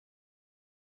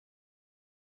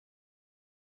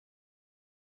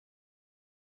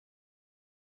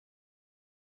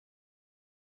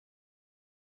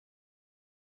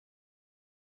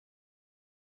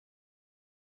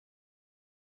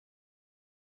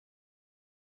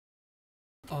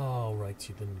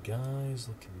Alrighty then, guys,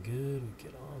 looking good. We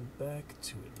get on back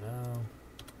to it now.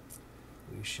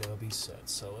 We shall be set.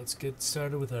 So let's get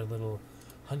started with our little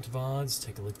hunt VODs.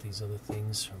 Take a look at these other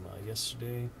things from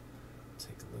yesterday.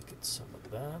 Take a look at some of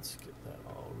that. Get that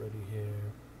all ready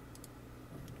here.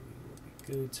 And we will be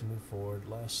good to move forward.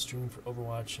 Last stream for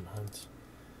Overwatch and Hunt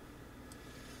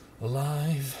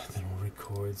live. Then we'll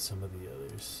record some of the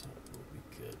others. That will be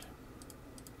good.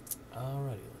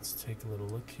 Alrighty, let's take a little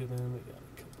look here then. We got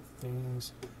a couple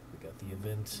things. We got the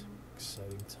event.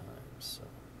 Exciting times. So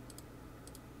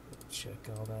we'll check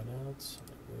all that out.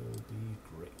 It will be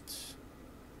great.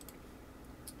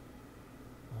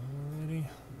 Alrighty,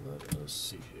 let us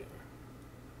see here.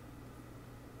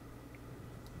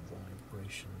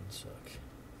 Vibrations suck.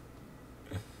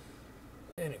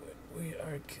 Anyway, we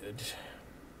are good.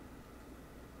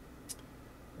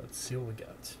 Let's see what we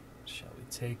got. Shall we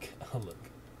take a look?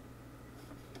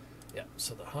 Yeah,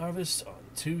 so the harvest on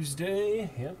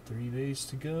Tuesday. Yep, 3 days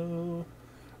to go.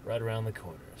 Right around the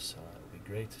corner. So it'll be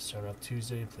great to start off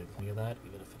Tuesday, play plenty of that,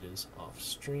 even if it is off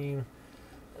stream.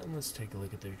 And let's take a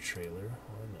look at their trailer.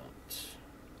 Why not?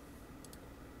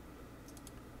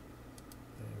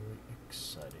 Very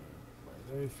exciting. My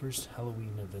very first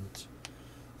Halloween event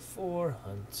for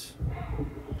Hunt.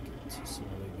 Get to some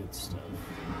other good stuff.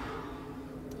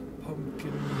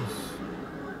 Pumpkins.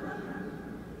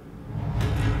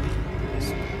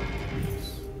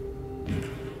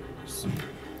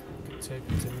 Architect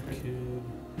kid.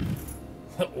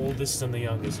 The oldest and the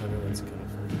youngest hunter, that's kind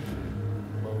of funny.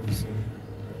 Moses.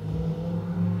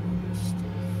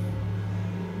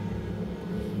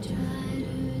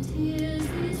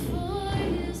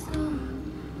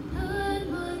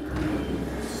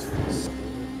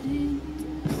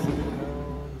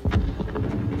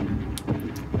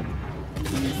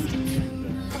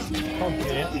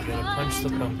 Pumpkin, yeah, you gotta punch the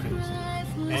pumpkins.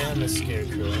 And the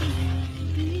scarecrow.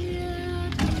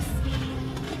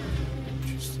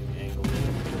 Interesting angle.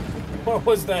 What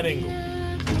was that angle?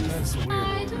 That's a weird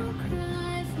one.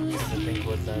 I'm trying to think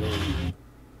what that is.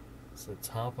 It's the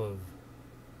top of...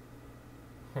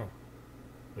 Huh.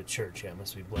 The church, yeah, it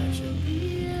must be Blanchard.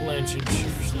 Blanchard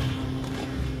Church.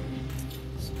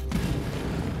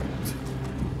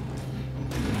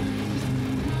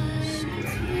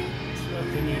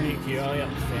 Nothing unique here. Oh yeah,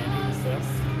 fanning and stuff.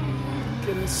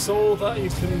 Getting soul, thought you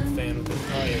couldn't fan with it.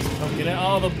 Oh yeah, it's a pumpkin.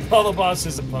 Oh, the boss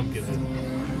is a pumpkin.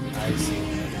 I see.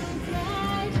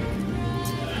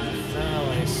 Now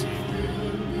I see.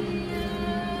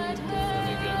 Oh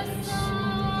my goodness.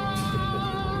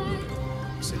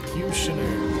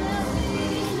 Executioner.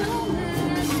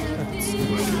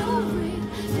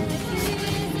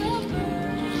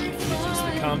 Just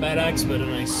the combat axe, but a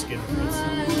nice skin for it.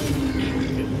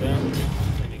 Get down.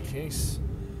 In any case.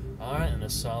 Alright, and a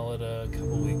solid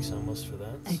couple weeks almost for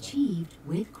that. So. Achieved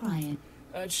with Cryant.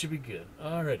 That should be good.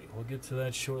 Alrighty, we'll get to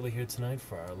that shortly here tonight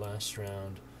for our last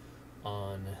round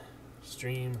on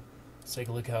stream. Let's take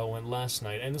a look how it went last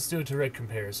night, and let's do a direct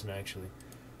comparison actually.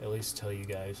 At least tell you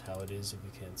guys how it is if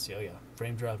you can't see. Oh yeah,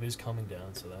 frame drop is coming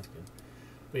down, so that's good.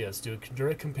 But yeah, let's do a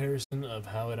direct comparison of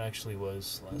how it actually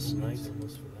was last night.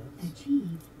 Almost for that.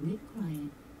 Achieved with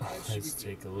Cryant. Let's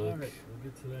take a look. Alright, we'll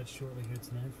get to that shortly here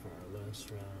tonight for our last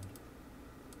round.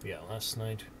 Yeah, last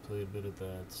night we played a bit of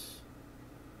that.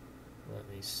 Let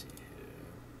me see here.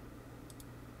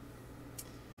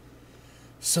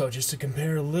 So, just to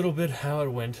compare a little bit how it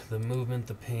went, the movement,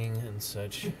 the ping, and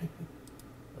such.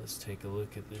 Let's take a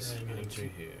look at this hunter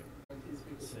here.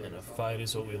 And a fight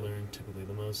is what we learn typically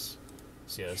the most.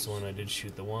 So yeah, that's the one I did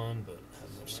shoot the one, but had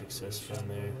much success from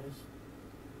there.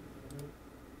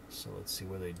 So let's see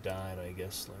where they died, I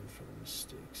guess. Learn from the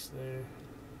mistakes there.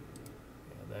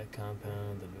 Yeah, that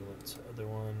compound, then we went to the other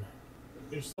one.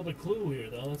 There's still the clue here,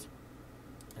 though.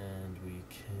 And we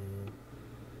can...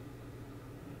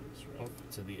 Up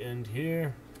to the end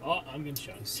here. Oh, I'm getting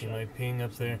shot. You see my ping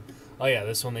up there? Oh yeah,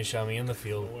 this one they shot me in the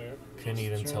field. Couldn't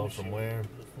even tell from where.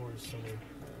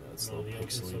 That's a little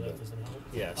pixely, but...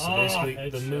 Yeah, so basically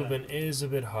the movement is a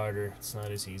bit harder. It's not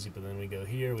as easy, but then we go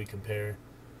here, we compare.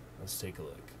 Let's take a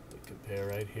look. We compare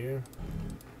right here.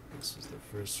 This is the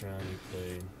first round we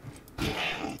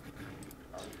played.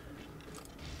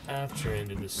 After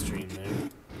ended the stream there.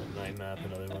 The night map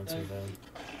and other ones we've had.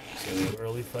 So we have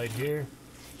early fight here.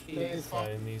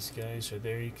 Fighting these guys right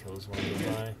there. He kills one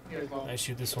nearby. I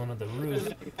shoot this one at the roof.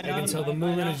 I can tell the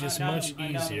movement is just much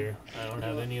easier. I don't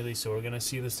have any of these, so we're gonna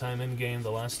see this time in game.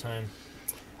 The last time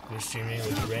we were streaming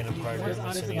with a random partner,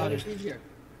 unless any other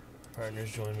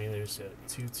partners join me. There's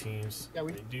 2 teams.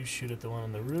 They do shoot at the one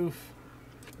on the roof,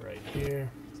 right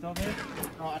here. still there?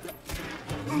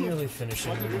 Nearly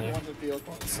finishing them there.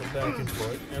 So back and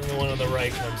forth. And the one on the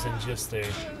right comes in just there.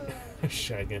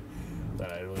 Shotgun.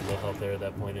 But I had really low health there at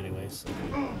that point anyway, so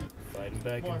fighting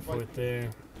back and forth there.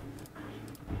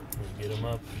 Get him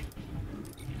up.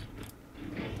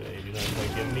 They do not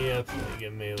quite get me up. They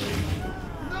get melee.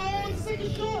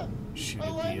 Shoot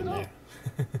a bee in there.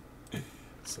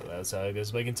 So that's how it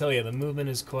goes. But I can tell you, the movement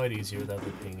is quite easier without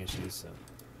the ping issues. So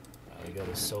we got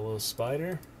a solo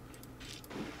spider.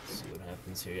 Let's see what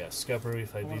happens here. Yeah, Scupper, we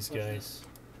fight these guys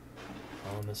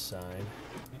on the side,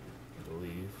 I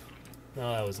believe. No,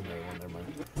 that was another one. Never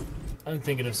mind. I'm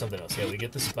thinking of something else. Yeah, we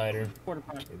get the spider.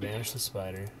 We banish the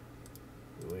spider.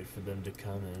 We wait for them to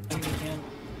come in.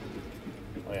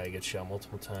 Oh yeah, I get shot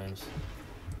multiple times.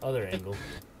 Other angle.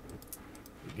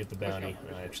 We get the bounty,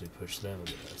 and I actually push them.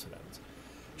 That's what happens.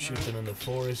 Shoot them in the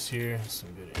forest here.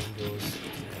 Some good angles.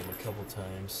 Hit them a couple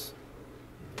times.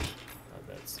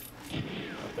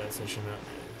 Not that session out.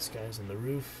 This guy's on the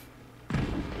roof. Shoot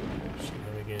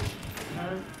him again.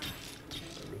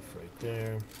 The roof right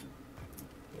there.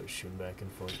 We're shooting back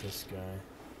and forth this guy.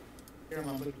 Let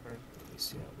me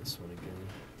see how this one again.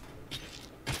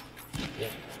 Yeah,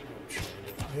 I'm trying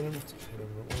to hit him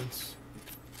at once.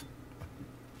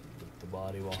 With the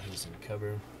body while he's in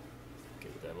cover.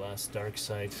 Get that last dark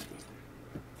sight.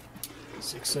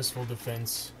 Successful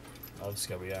defense of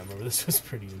Scupper. Yeah, I remember this was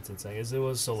pretty intense. I guess it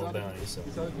was solo bounty, so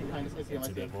it's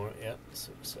a bit more. Yep,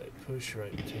 so side push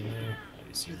right between there.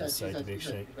 You see the side to big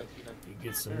shake. You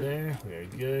get some there. We are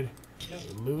good. We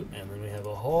loot, and then we have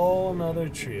a whole nother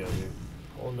trio here.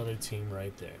 Whole nother team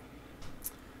right there.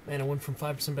 Man, I went from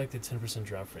 5% back to 10%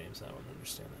 drop frames. I don't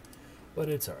understand that. But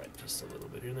it's alright, just a little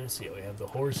bit here and there. So yeah, we have the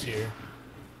horse here.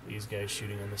 These guys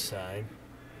shooting on the side.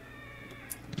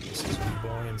 This is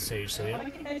Reborn and Sage, so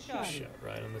yeah. Shot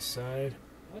right on the side.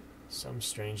 Some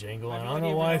strange angle. I don't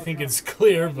know why I think it's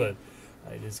clear, but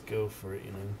I just go for it,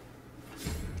 you know.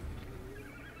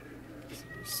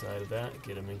 Side of that,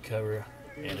 get him in cover.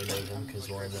 Antidote him, because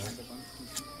why not?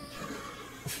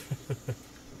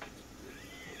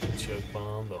 Choke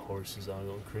bomb, the horse is all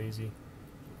going crazy.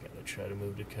 Gotta try to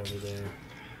move to cover there.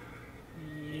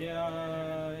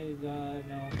 Yeah,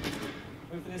 no.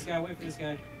 Wait for this guy, wait for this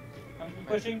guy. I'm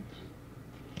pushing.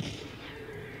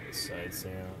 Sides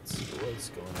there, let's see what's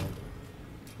going on.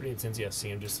 Pretty intense, yeah, see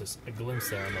him just a glimpse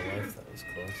there on the left, that was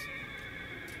close.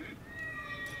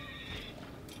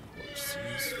 Horse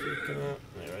is freaking out,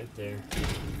 right there.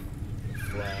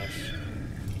 Flash.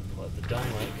 Pull out the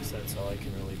dynamite, because that's all I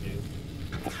can really do.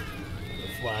 The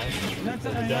flash. Put the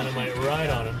dynamite right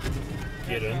on him.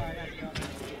 Get him.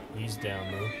 He's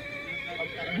down though.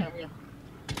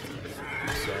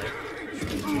 Side.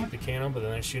 Take the cannon, but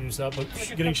then I shoot himself. But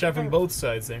getting shot from both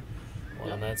sides there.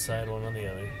 One on that side, one on the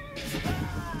other.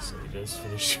 So he does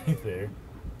finish right there.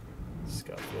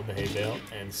 Scuffle the hay bale.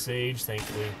 And Sage,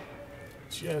 thankfully,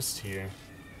 just here.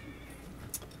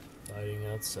 Fighting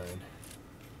outside.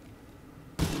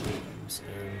 Comes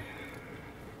in.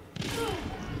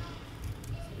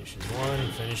 Finishes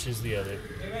one, finishes the other.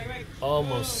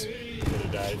 Almost could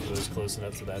have died if it was close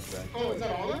enough to that frag. Oh, is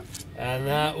that all that? And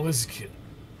that was good.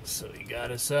 So he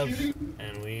got us up,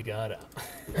 and we got out.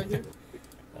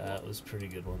 That was a pretty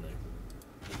good one there.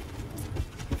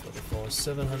 For the full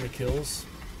 700 kills.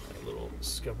 A little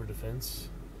Scupper defense.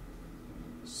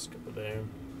 Scupper there.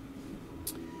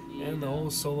 And the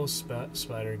whole solo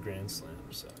spider grand slam.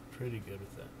 So pretty good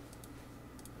with that.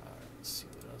 Alright, let's see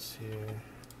what else here.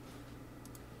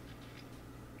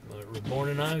 Reborn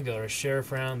and I got our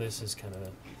sheriff round. This is kind of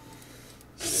a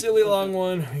silly long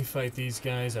one. We fight these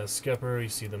guys at Scupper. We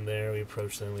see them there. We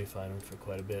approach them. We fight them for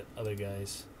quite a bit. Other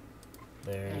guys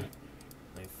there.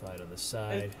 They fight on the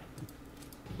side.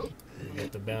 We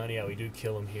get the bounty. Yeah, we do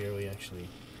kill them here. We actually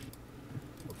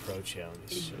approach. Yeah, let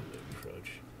me show the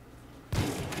approach.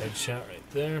 Headshot right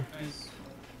there.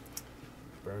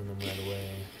 Burn them right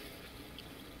away.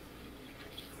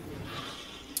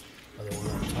 Other one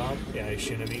on top. Yeah, I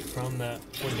shoot him from that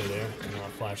window there. I'm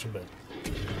not flashing, but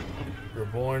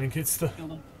Reborn gets the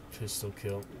pistol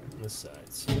kill on the side.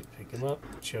 So we pick him up,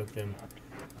 choke them.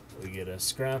 We get a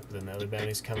scrap. Then the other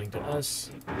bounty's coming to us.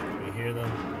 We hear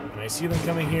them. And I see them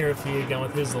coming here. If he had gone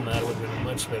with his Lamad, it would have been a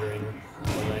much better angle.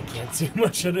 But I can't do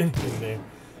much of anything there.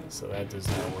 So that does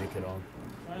not work at all.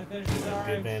 Good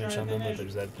advantage on them, but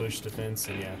there's that push defense,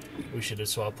 and yeah, we should have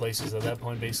swapped places at that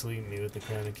point. Basically, me with the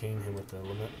Crown of King, him with the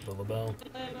label.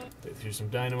 They threw some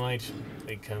dynamite.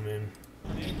 They come in.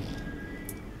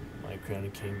 My Crown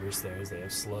of King versus theirs. They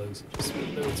have slugs. Just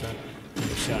no time.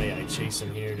 The shot, yeah, I chase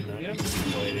him here. Did not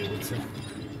quite able to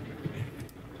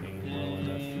aim well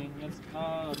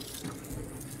enough.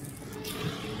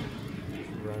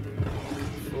 running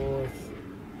forth.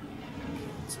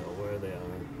 Can't tell where they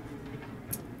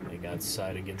are. They got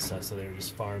side against us, so they were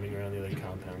just farming around the other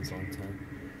compounds a long time.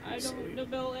 I don't know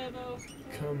no ammo.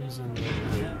 Comes in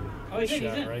Oh, he's in,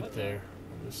 shot right there.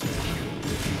 I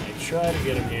try to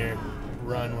get him here.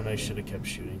 Run when I should have kept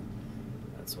shooting.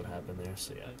 That's what happened there.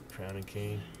 So yeah, Crown and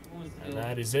Cane. And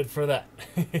that is it for that.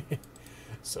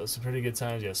 So some pretty good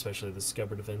times, yeah, especially the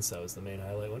scupper defense. That was the main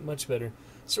highlight. Went much better.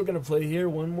 So we're going to play here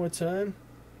one more time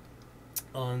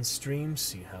on stream,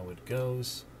 see how it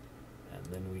goes. And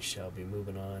then we shall be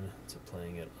moving on to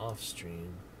playing it off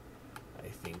stream, I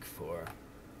think, for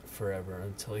forever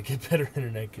until I get better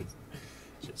internet, because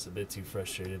just a bit too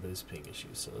frustrated with those ping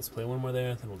issues. So let's play one more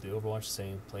there, then we'll do Overwatch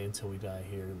same, play until we die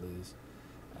here or lose,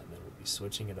 and then we'll be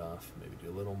switching it off, maybe do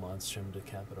a little monstrum to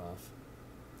cap it off,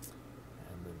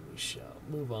 and then we shall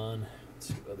move on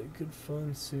to other good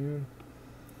fun soon,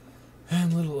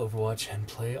 and little Overwatch, and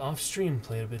play off stream,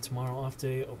 play it a bit tomorrow, off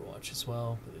day, Overwatch as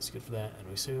well, but it's good for that, and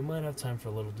we say we might have time for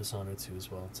a little Dishonored 2 as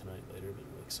well tonight later, but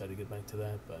we're excited to get back to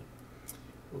that, but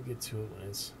we'll get to it when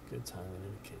it's good time in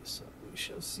any case, so we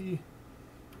shall see.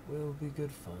 Will be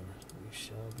good fun. We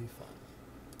shall be fun.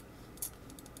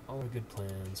 All our good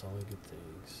plans, all our good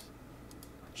things.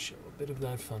 Show a bit of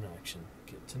that fun action.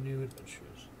 Get to new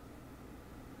adventures.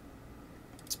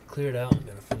 Clear it out. I'm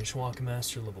gonna finish Walking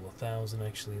Master, level 1000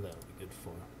 actually. That'll be good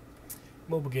for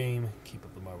mobile game. Keep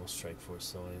up the Marvel Strike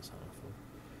Force always. I'll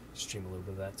stream a little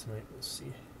bit of that tonight. We'll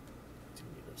see. Do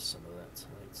need some of that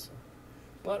tonight. So,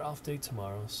 but off day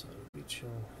tomorrow, so it'll be chill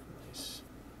and nice.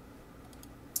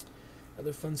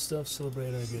 Other fun stuff,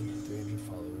 celebrate our good 300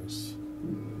 followers.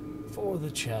 For the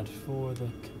chat, for the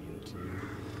community.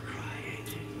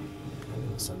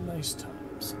 Having some nice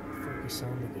times. Focus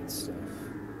on the good stuff.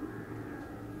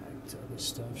 Back to other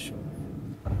stuff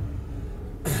shortly.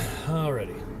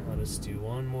 Alrighty, let us do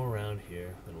one more round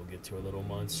here. Then we'll get to our little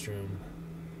monstrum.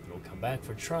 Then we'll come back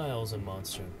for trials and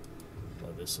monstrum.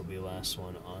 But this will be the last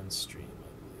one on stream, I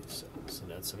believe. So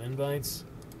send out some invites.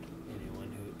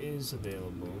 Anyone who is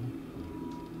available.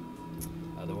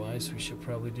 Otherwise, we should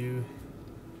probably do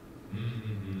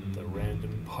the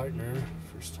random partner.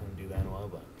 First time to do that in a while,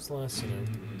 but it's the last,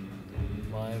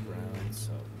 5 rounds,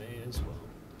 so may as well.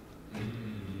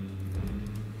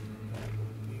 That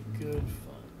would be good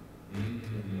fun.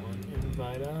 Get one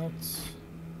invite out.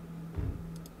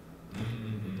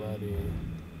 Everybody.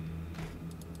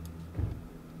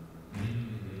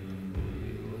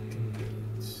 Looking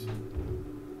good.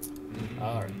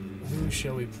 Alright, who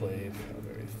shall we play for our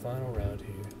very final round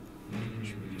here?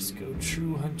 Should we just go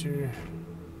True Hunter?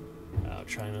 I'll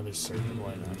try another Serpent,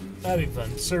 why not? That'd be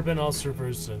fun. Serpent, all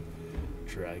Serpers to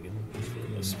Dragon for the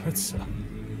most part, so.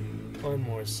 One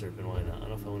more Serpent, why not? I don't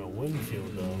know if I want a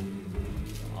Winfield though.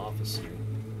 Officer.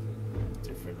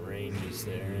 Different ranges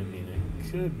there. I mean,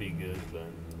 it could be good,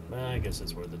 but I guess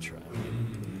it's worth a try.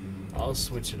 I'll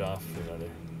switch it off for other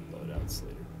loadouts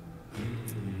later.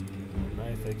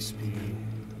 Knife XP.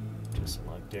 Just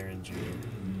unlock Derringer.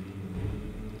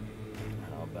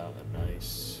 How about a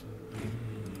nice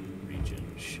regen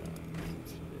shot?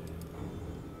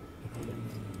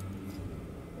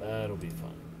 That'll be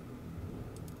fun.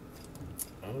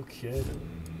 Okay then.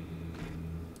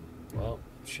 Well,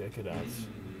 check it out.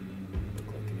 Look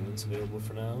like anyone's available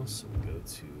for now, so we'll go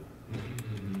to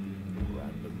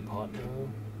random partner.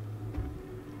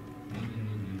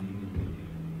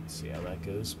 See how that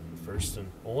goes. First and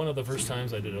well, one of the first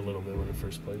times I did a little bit when I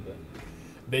first played, but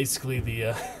basically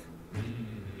the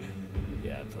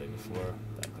yeah, I played before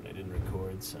back when I didn't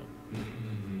record, so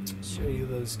show you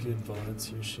those good VODs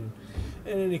here soon.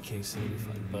 In any case, it'll be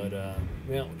fun. But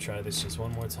yeah, we'll try this just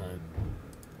one more time.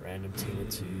 Random team of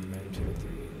 2, random team of 3.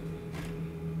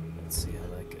 Let's see how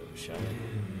that goes, shall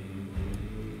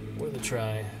we? Worth a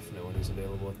try if no one is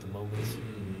available at the moment.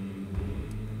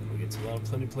 We get to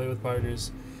plenty play with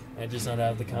partners. And just not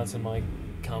have the constant mic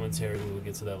commentary. We'll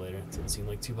get to that later. It doesn't seem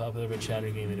like too popular of a chatter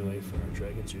game anyway for our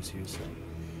Dragon Juice here, so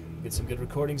we'll get some good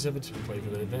recordings of it to play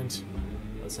for the event.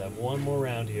 Let's have one more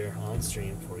round here on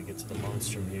stream before we get to the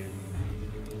monstrum here.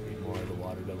 Read more of the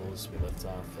Water Devils. We left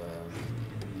off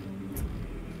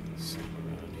somewhere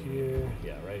around here.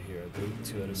 Yeah, right here, I believe.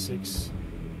 2 out of 6.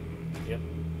 Yep.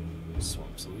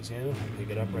 Swamps, Louisiana. Pick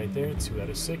it up right there. 2 out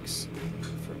of 6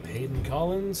 from Hayden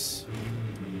Collins.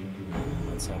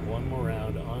 Let's have one more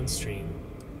round on stream.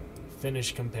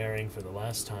 Finish comparing for the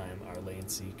last time our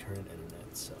latency current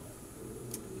internet. So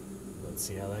let's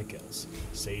see how that goes.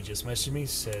 Sage just messaged me,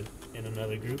 said in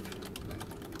another group.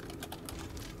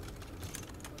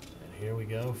 And here we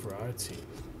go for our team.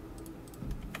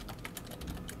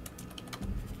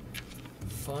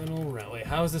 Final round. Wait,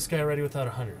 how is this guy ready without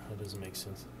 100? That doesn't make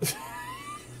sense.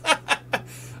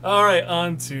 Alright,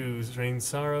 on to Strain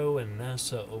Sorrow and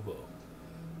NASA Oboe.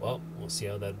 Well, we'll see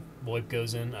how that VoIP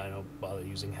goes in. I don't bother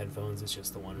using headphones, it's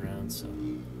just the one round, so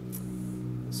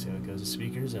we'll see how it goes with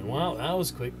speakers. And wow, that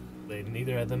was quick. They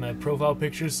neither of them had profile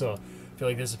pictures, so I feel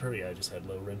like this is perfect. Yeah, I just had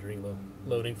low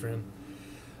loading for him.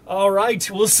 Alright,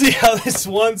 we'll see how this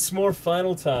once more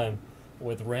final time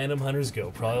with Random Hunters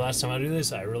go. Probably last time I do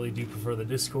this. I really do prefer the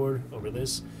Discord over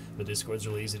this. The Discord's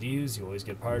really easy to use. You always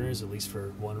get partners, at least for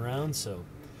one round, so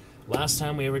last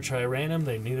time we ever try random,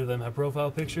 neither of them have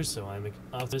profile pictures, so I'm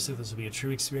optimistic this will be a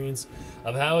true experience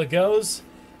of how it goes.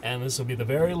 And this will be the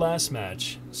very last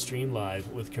match, streamed live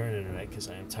with current internet, because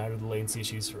I am tired of the latency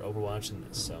issues for Overwatch and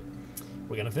this. So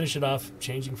we're going to finish it off,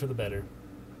 changing for the better.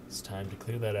 It's time to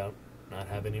clear that out, not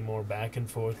have any more back and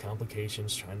forth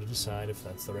complications, trying to decide if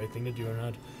that's the right thing to do or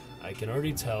not. I can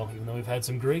already tell, even though we've had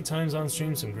some great times on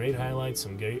stream, some great highlights,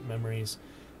 some great memories,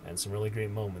 and some really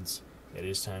great moments, it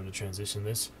is time to transition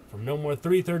this from no more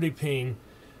 330 ping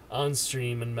on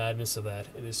stream and madness of that.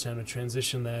 It is time to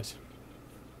transition that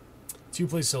to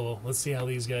play solo. Let's see how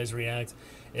these guys react.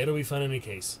 It'll be fun in any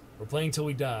case. We're playing till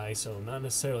we die, so not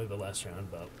necessarily the last round,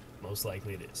 but most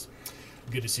likely it is.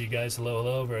 Good to see you guys. Hello,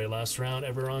 hello. Very last round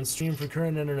ever on stream for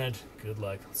current internet. Good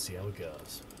luck. Let's see how it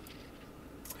goes.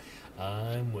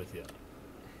 I'm with you.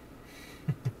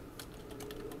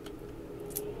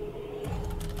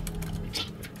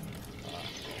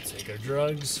 Take our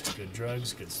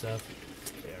drugs, good stuff.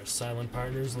 They are silent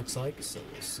partners, looks like, so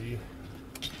we'll see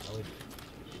how we do.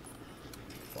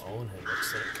 Following him,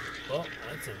 looks like. Well,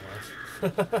 that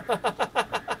didn't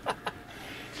work.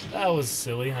 That was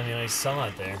silly. I mean, I saw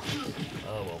it there.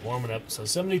 Oh, well, warming up. So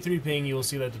 73 ping, you will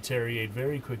see that deteriorate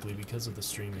very quickly because of the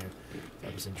stream here.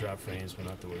 5% drop frames, but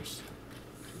not the worst.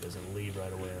 It doesn't leave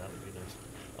right away, that would be nice.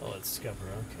 Oh, it's Scupper,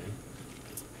 okay.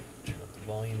 Turn up the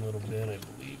volume a little bit. I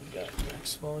believe we got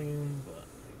max volume, but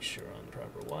make sure on the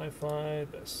proper Wi-Fi,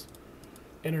 best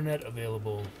internet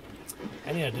available.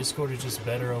 And yeah, Discord is just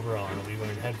better overall. I'll be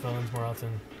wearing headphones more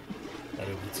often. That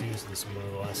would be too, so this is one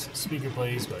of the last speaker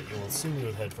plays, but you won't see me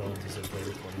with headphones as I play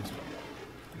recordings, but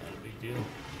not a big deal.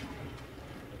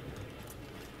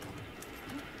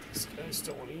 These guys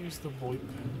don't want to use the VoIP.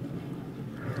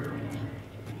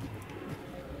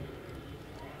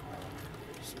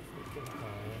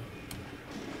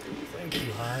 Thank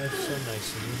you, Hive. So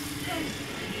nice of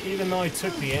you. Even though I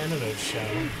took the antidote shot.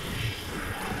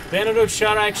 The antidote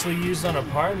shot I actually used on a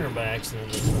partner by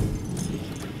accident.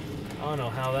 I don't know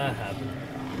how that happened.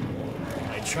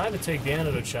 I tried to take the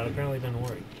antidote shot, apparently it didn't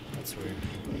work. That's weird.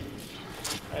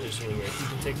 That is really weird. You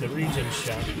can take the regen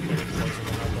shot.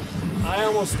 I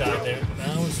almost died there.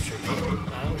 That was tricky.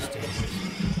 That was dangerous.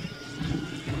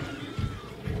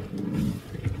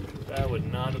 That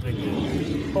would not have been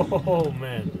good. Oh,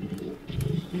 man.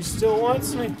 He still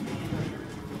wants me.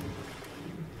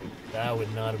 That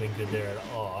would not have been good there at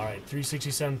all. Alright,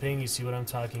 367 ping. You see what I'm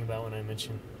talking about when I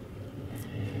mention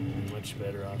much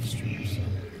better off stream. So.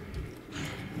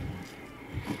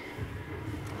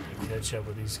 Catch up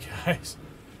with these guys.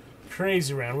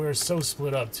 Crazy round. We were so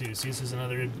split up too. See, this is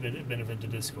another benefit to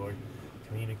Discord.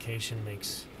 Communication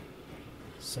makes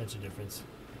such a difference.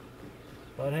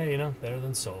 But hey, you know, better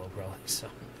than solo probably. So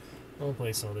we'll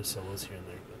play some other solos here and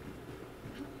there.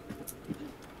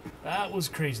 That was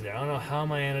crazy there. I don't know how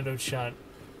my antidote shot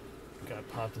got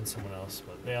popped in someone else,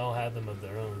 but they all had them of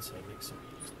their own, so it makes it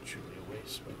truly a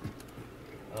waste. But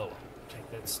oh well,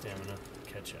 take that stamina,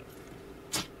 catch up.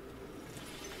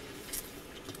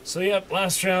 So yep,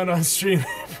 last round on stream.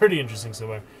 Pretty interesting so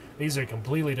far. These are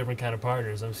completely different kind of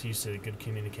partners. I'm used to good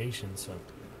communication, so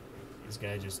these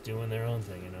guys just doing their own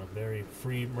thing, you know. Very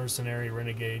free, mercenary,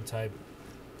 renegade type.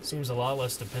 Seems a lot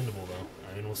less dependable though.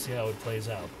 I mean, we'll see how it plays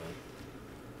out,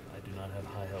 but I do not have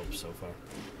high hopes so far.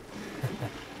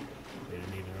 They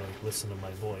didn't even really listen to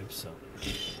my VoIP, so I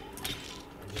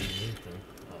didn't mute them.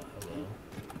 Oh, hello.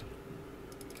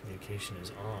 Communication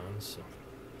is on, so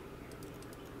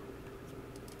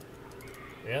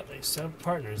yeah, they set up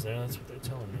partners there. That's what they're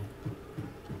telling me.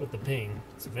 With the ping,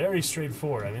 it's very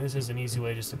straightforward. I mean, this is an easy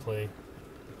way just to play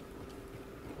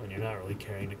when you're not really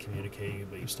caring to communicate,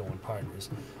 but you still want partners.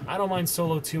 I don't mind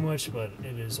solo too much, but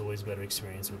it is always a better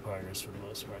experience with partners for the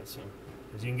most part. So,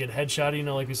 because you can get headshot, you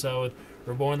know, like we saw with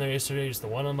Reborn there yesterday, just the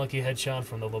one unlucky headshot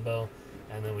from the Labelle,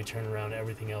 and then we turn around,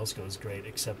 everything else goes great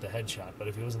except the headshot. But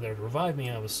if he wasn't there to revive me,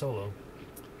 I was solo.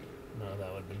 None of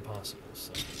that would have been possible.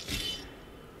 So,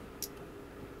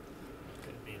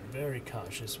 being very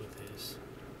cautious with his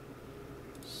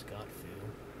Scott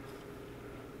field.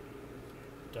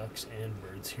 Ducks and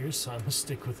birds here, so I'm gonna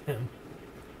stick with him.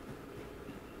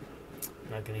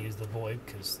 Not gonna use the void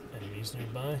because enemies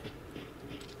nearby.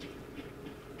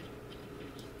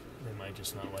 They might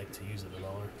just not like to use it at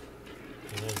all.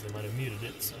 Who knows, they might have muted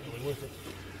it, it's not really worth it.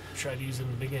 Tried to use it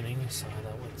in the beginning, saw how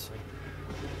that went, so.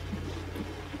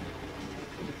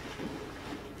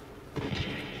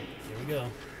 Here we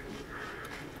go.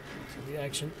 So the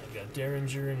action, I've got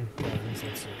Derringer and guns,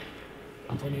 that's it.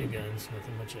 Got plenty of guns,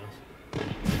 nothing much else.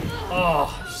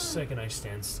 Oh, second I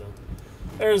stand still.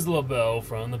 There's the LaBelle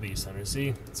from the Beast Hunter.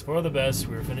 See, it's for the best.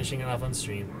 We were finishing it off on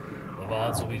stream. The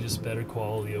VODs will be just better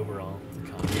quality overall.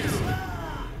 The comments.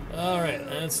 Alright,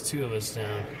 that's 2 of us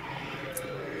down.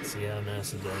 Let's see how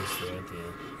NASA does there at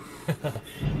the end.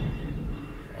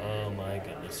 Oh my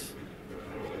goodness.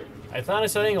 I thought I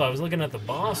saw Angle. I was looking at the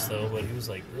boss though, but he was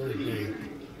like really big.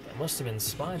 That must have been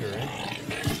Spider, right?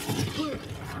 Oh,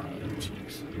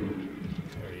 jeez.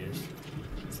 There he is.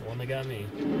 It's the one that got me.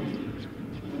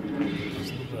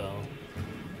 There's LaBelle.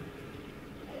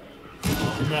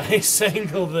 Oh, nice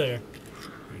angle there.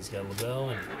 He's got LaBelle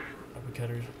and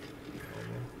uppercutter.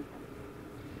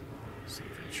 See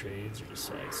if he trades or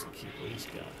decides to keep what he's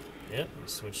got. Yep, he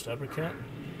switched uppercut.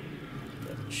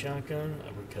 Got a shotgun,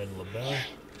 uppercut LaBelle.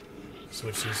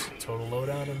 Switched his total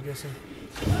loadout, I'm guessing.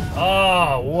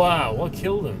 Oh, wow, what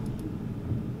killed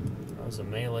him? That was a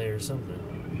melee or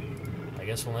something. I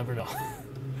guess we'll never know.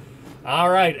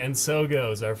 Alright, and so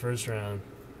goes. Our first round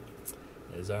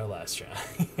is our last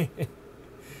round.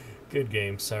 Good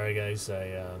game. Sorry, guys.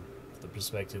 The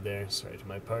perspective there. Sorry to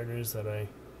my partners that I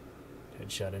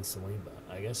headshot instantly, but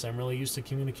I guess I'm really used to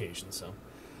communication, so.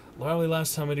 Probably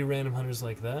last time I do random hunters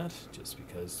like that, just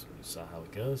because you saw how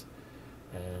it goes.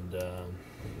 And,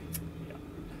 yeah.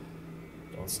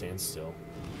 Don't stand still.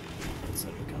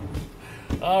 Instead of a comment.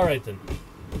 Alright then.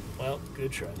 Well,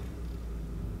 good try.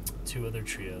 2 other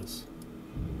trios.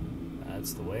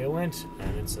 That's the way it went,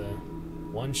 and it's a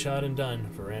one shot and done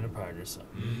for random partners. So,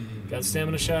 got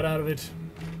stamina shot out of it.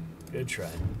 Good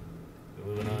try.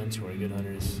 Moving on to our good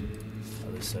hunters.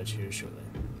 Other such here shortly.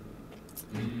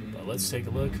 But let's take a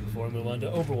look before we move on to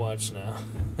Overwatch now.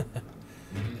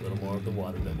 A little more of the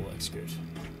water double expert.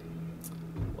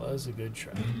 Was a good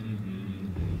try.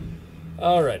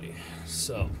 Alrighty,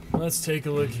 so let's take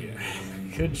a look here.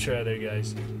 Good try there,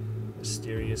 guys.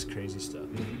 Mysterious, crazy stuff.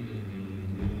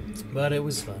 But it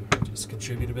was fun. Just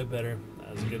contribute a bit better.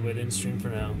 That was a good way to end stream for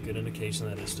now. Good indication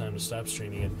that it's time to stop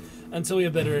streaming it until we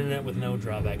have better internet with no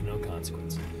drawback, no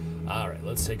consequence. Alright,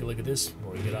 let's take a look at this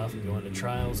before we get off and go into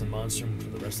Trials and Monstrum for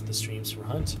the rest of the streams for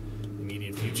Hunt,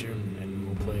 immediate future, and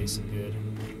we'll play some good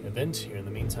event here in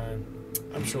the meantime.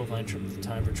 I'm sure we'll find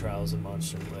time for Trials and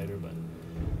Monstrum later, but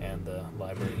and the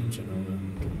library in general,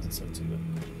 and stuff too. But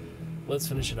let's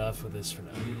finish it off with this for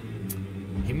now.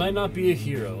 He might not be a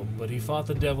hero, but he fought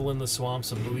the devil in the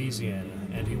swamps of Louisiana,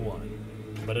 and he won.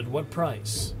 But at what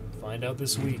price? Find out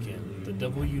this weekend. The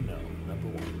Devil You Know,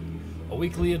 #1. A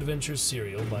weekly adventure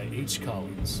serial by H.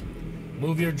 Collins.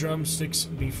 Move your drumsticks,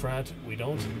 B-frat. We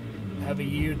don't have a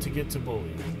year to get to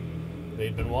Bully.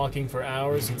 They'd been walking for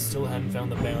hours and still hadn't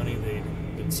found the bounty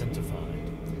they'd been sent to find.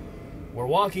 We're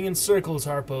walking in circles,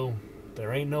 Harpo.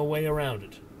 There ain't no way around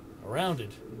it. Around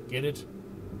it. Get it?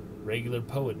 Regular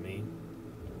poet, me.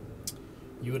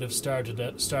 You would have starved to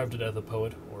death a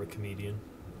poet or a comedian.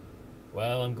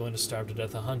 Well, I'm going to starve to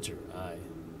death a hunter, aye.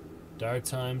 Dark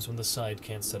times when the sight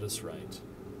can't set us right.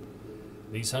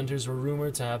 These hunters were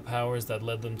rumored to have powers that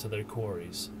led them to their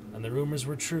quarries, and the rumors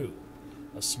were true.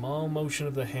 A small motion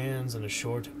of the hands and a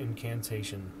short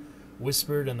incantation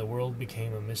whispered, and the world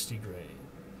became a misty gray.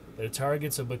 Their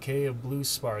targets a bouquet of blue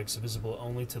sparks visible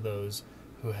only to those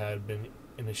who had been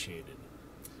initiated.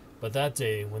 But that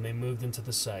day, when they moved into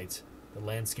the sight, the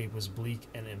landscape was bleak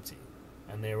and empty,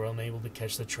 and they were unable to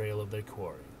catch the trail of their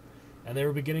quarry, and they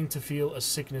were beginning to feel a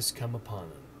sickness come upon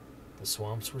them. The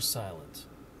swamps were silent,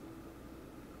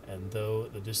 and though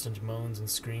the distant moans and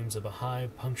screams of a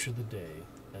hive punctured the day,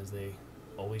 as they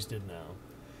always did now,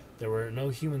 there were no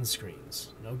human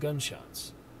screams, no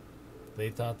gunshots. They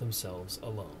thought themselves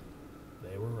alone.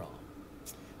 They were wrong.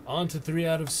 On to 3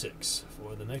 out of 6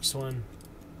 for the next one.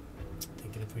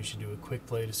 Thinking if we should do a quick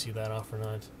play to see that off or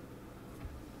not.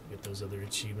 Get those other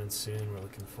achievements soon. We're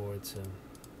looking forward to. Let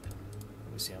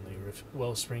me see how many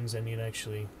well springs I need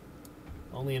actually.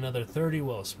 Only another 30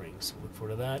 well springs. Look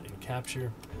forward to that in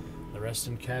capture. The rest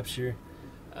in capture.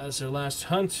 As our last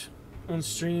hunt on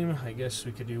stream, I guess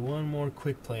we could do one more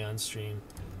quick play on stream.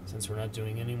 Since we're not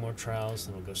doing any more trials,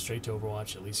 then we'll go straight to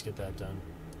Overwatch, at least get that done.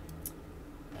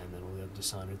 And then we'll have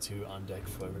Dishonored 2 on deck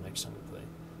for whatever next time we play.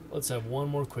 Let's have one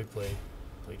more quick play.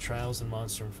 Play Trials and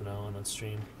Monstrum from now on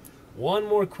stream. One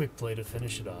more quick play to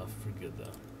finish it off for good,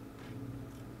 though.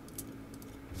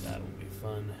 That will be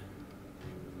fun.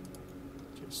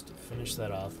 Just to finish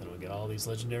that off, and we'll get all these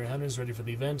legendary hunters ready for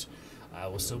the event. I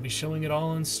will still be showing it all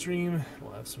on stream.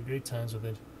 We'll have some great times with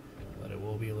it, but it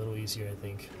will be a little easier, I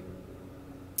think,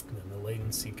 than the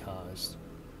latency caused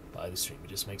by the stream. It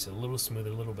just makes it a little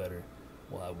smoother, a little better.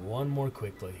 We'll have one more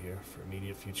quick play here for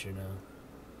immediate future now.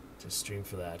 Just stream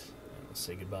for that, and we'll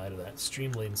say goodbye to that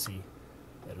stream latency,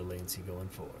 better latency going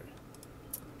forward.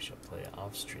 We shall play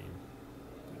off stream.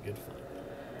 Be good fun.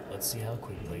 Let's see how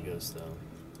quick play goes though.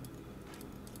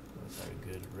 With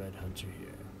our good red hunter here.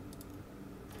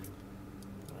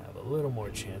 We'll have a little more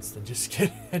chance than just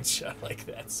getting a headshot like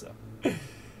that, so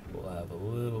we'll have a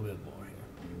little bit more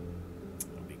here.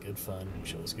 It'll be good fun.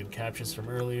 Show us good captures from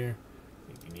earlier.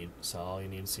 I think you saw all you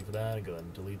need to see for that. Go ahead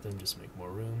and delete them, just make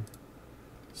more room.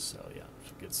 So yeah,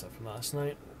 some good stuff from last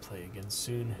night. We'll play again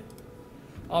soon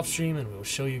off stream, and we'll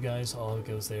show you guys all that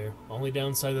goes there. Only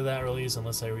downside of that really is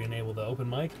unless I re-enable the open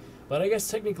mic, but I guess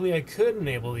technically I could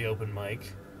enable the open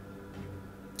mic.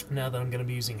 Now that I'm going to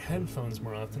be using headphones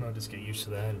more often, I'll just get used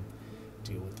to that and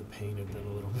deal with the pain of them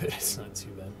a little bit. It's not too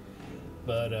bad.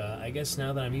 But I guess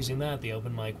now that I'm using that, the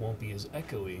open mic won't be as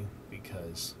echoey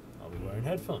because I'll be wearing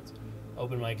headphones.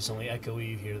 Open mic is only echoey.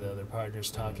 You hear the other partners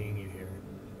talking, you hear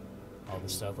all the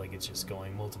stuff, like it's just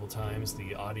going multiple times,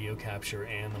 the audio capture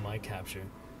and the mic capture.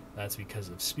 That's because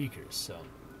of speakers. So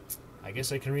I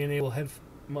guess I can re-enable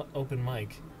open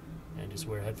mic and just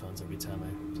wear headphones every time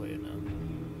I play it now.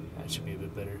 That should be a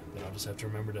bit better. Then I'll just have to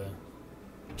remember to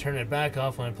turn it back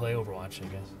off when I play Overwatch, I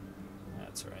guess.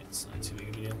 That's alright, it's not too big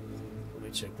of a deal. Let me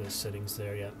check those settings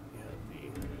there. Yep,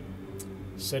 you have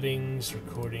the settings,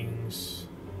 recordings,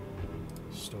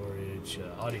 storage,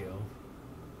 audio.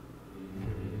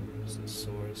 There's the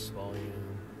source,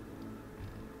 volume.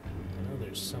 I know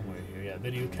there's somewhere here. Yeah,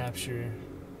 video capture.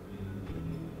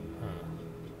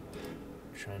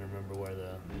 Trying to remember where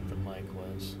the mic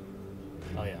was.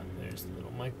 Oh yeah, there's the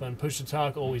little mic button. Push to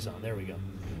talk, always on. There we go.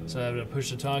 So I have a push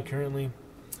to talk currently.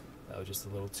 That was just a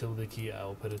little tilde key. I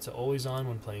will put it to always on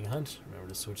when playing Hunt. Remember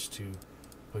to switch to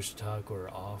push to talk or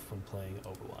off when playing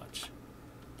Overwatch.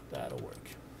 That'll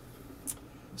work.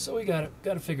 So we got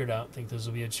it figured out. Think this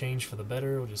will be a change for the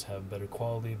better. We'll just have better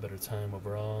quality, better time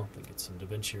overall. I think it's some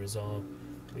DaVinci Resolve.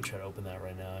 Let me try to open that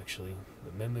right now, actually.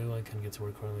 The menu I couldn't get to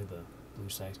work currently. The blue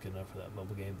stack's good enough for that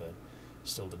mobile game, but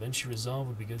still DaVinci Resolve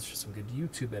would be good for some good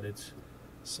YouTube edits.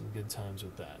 Some good times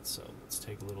with that. So let's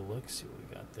take a little look, see what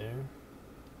we got there.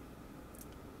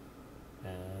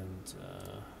 And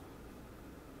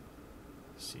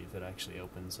see if it actually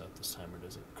opens up this time or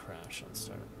does it crash on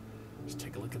start. Just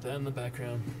take a look at that in the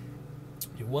background.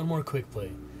 Do one more quick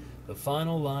play. The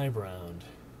final live round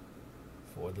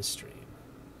for the stream.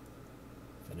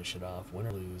 Finish it off, win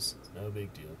or lose, it's no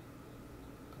big deal.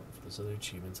 Going for those other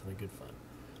achievements and the good fun.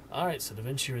 Alright, so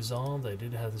DaVinci Resolve. I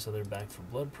did have this other Back for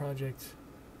Blood project.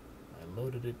 I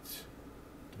loaded it.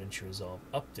 DaVinci Resolve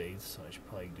updates, so I should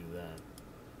probably do that.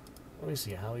 Let me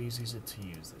see, how easy is it to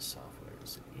use this software?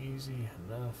 Is it easy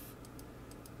enough?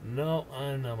 No,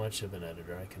 I'm not much of an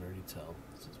editor, I can already tell.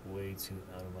 This is way too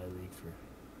out of my league for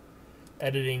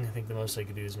editing. I think the most I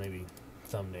could do is maybe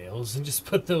thumbnails and just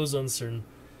put those on certain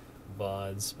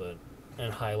VODs,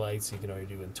 and highlights you can already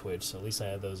do in Twitch, so at least I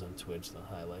have those on Twitch, the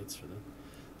highlights for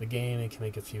the game. I can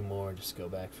make a few more, just go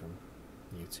back from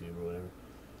YouTube or whatever,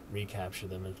 recapture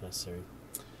them if necessary.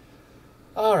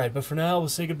 Alright, but for now, we'll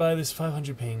say goodbye to this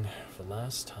 500 ping for the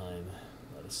last time.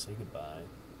 Let us say goodbye.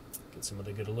 Get some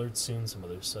other good alerts soon, some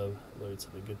other sub-alerts,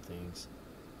 other good things.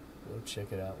 We'll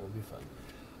check it out, will be fun.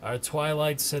 Our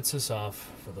Twilight sets us off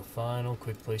for the final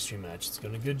quick play stream match. It's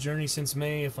been a good journey since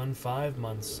May, a fun 5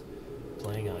 months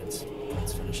playing Hunt.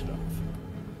 Let's finish it off.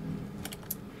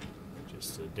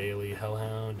 Just a daily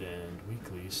Hellhound and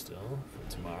weekly still for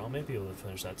tomorrow. Maybe we'll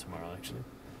finish that tomorrow, actually.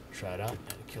 Try it out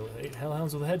and kill 8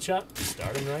 Hellhounds with a headshot.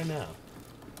 Starting right now.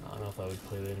 I don't know if I would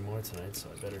play that anymore tonight, so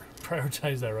I better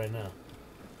prioritize that right now.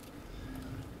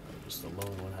 Just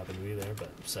alone one happened to be there, but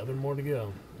 7 more to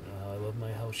go. You know how I love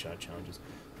my hell shot challenges.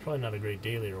 Probably not a great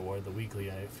daily reward. The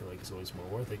weekly I feel like is always more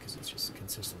worth it because it's just a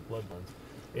consistent blood month.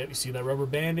 Yep, you see that rubber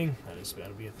banding? That is going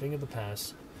to be a thing of the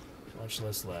past. Much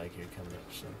less lag here coming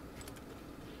up, so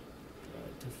try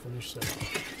to finish that off.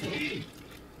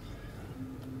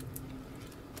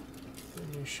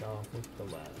 Finish off with the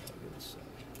lag, I would say.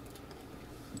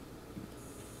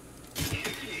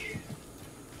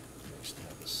 Next to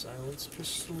have a silence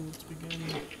pistol to begin.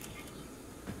 And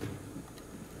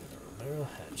a Romero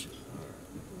hatchet. Alright,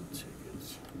 we'll take it.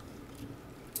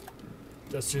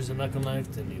 Dusters and knuckle knife,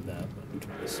 didn't need that, but we'll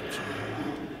try to switch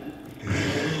it.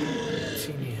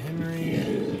 Teeny Henry.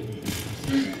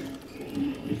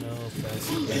 You know if that's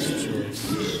the best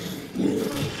choice.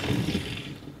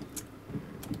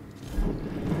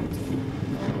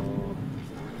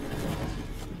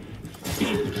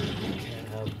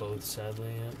 both,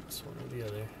 sadly. Yeah, it's one or the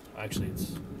other. Actually,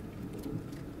 it's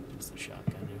the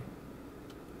shotgun here.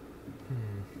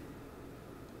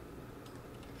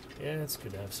 Yeah, it's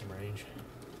good to have some range.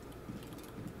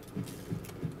 Maybe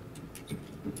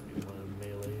one of the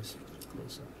melees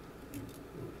close up. Ooh,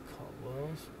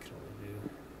 Caldwell's. Can only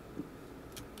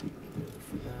do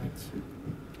for that.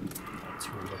 Not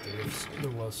too worried about the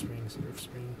well springs. Rift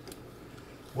spring.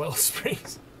 Well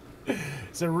springs.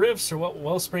 Is it rifts or what?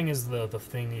 Wellspring is the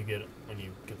thing you get when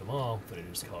you get them all, but it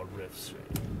is called rifts,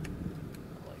 right?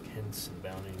 Like hints and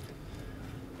bounty.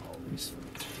 All these fun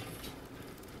terms.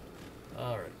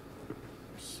 Alright.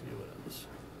 Let's see what else.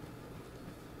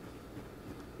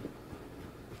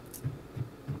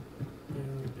 No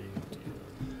big deal.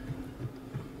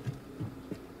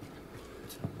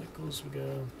 10 nickels we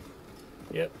go.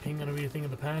 Yep, ping gonna be a thing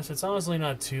of the past. It's honestly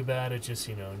not too bad. It's just,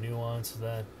 you know, nuance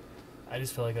that. I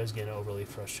just felt like I was getting overly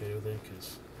frustrated with it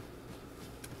because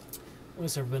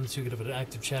it's never been too good of an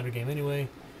active chatter game anyway.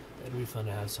 It'd be fun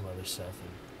to have some other stuff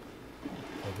and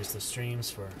focus the streams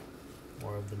for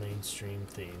more of the mainstream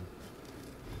theme.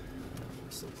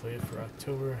 We'll still play it for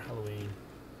October, Halloween,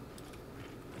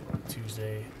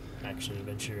 Tuesday, action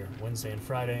adventure, Wednesday and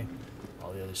Friday.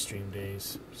 All the other stream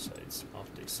days, besides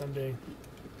off day Sunday.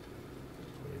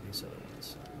 Play these other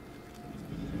ones.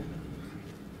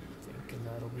 Thinking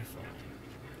that'll be fun.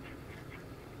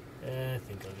 I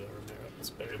think I'll go Romero.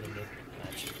 It's better than the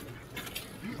hatchet.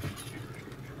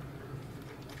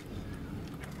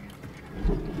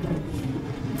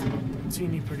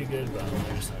 Teeny pretty good, but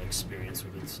I'm just not experienced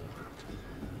with it, so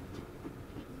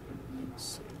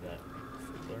save that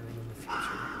for learning in the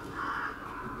future.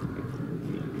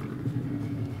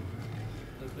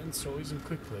 Events always in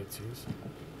quick play too, so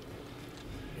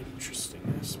interesting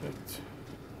aspect.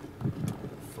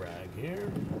 Frag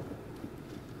here.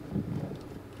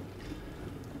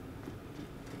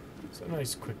 It's a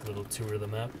nice quick little tour of the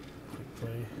map. Quick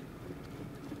play.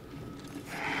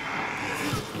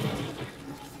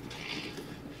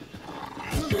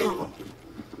 Tell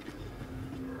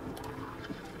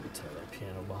that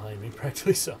piano behind me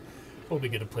practically, so we'll be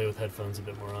good to play with headphones a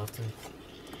bit more often.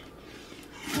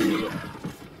 I'm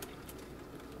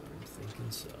thinking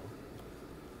so.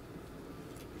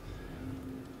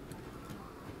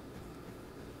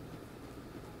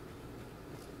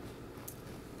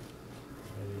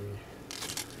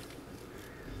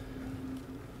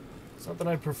 It's not that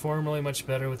I perform really much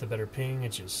better with a better ping,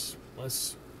 it's just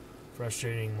less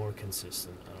frustrating, more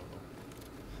consistent. I don't know.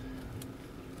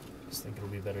 Just think it'll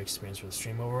be a better experience for the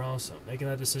stream overall, so making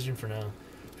that decision for now.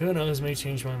 Who knows, may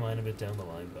change my mind a bit down the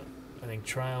line, but I think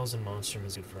Trials and Monstrum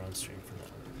is good for on stream for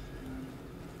now.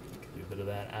 Could do a bit of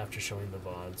that after showing the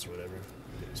VODs or whatever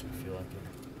days we feel like it.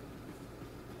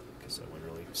 Because I wouldn't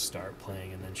really start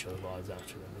playing and then show the VODs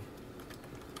after them.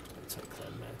 That's how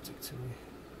climactic to me.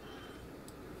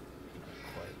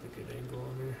 Quite the good angle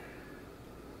on her.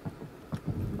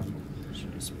 She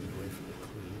just moved away from the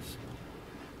clues.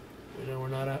 We know we're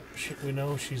not. We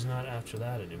know she's not after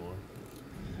that anymore.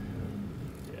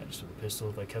 Yeah, just with a pistol.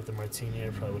 If I kept the martini, I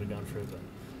probably would have gone for it. But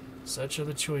such are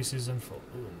the choices unfold.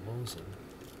 Ooh, Mosin.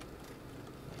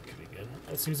 That could be good.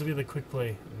 That seems to be the quick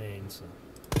play main. So.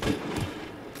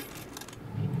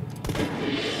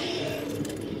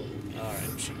 All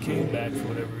right, she came back for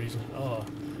whatever reason. Oh.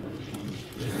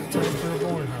 Time for a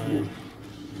Bornheim.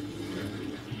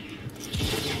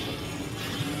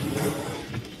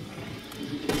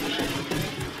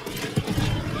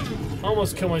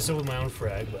 Almost killed myself with my own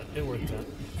frag, but it worked out.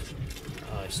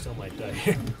 I still might die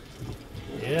here.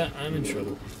 Yeah, I'm in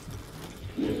trouble.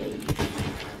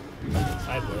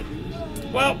 I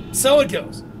bled. Well, so it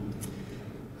goes.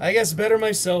 I guess better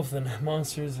myself than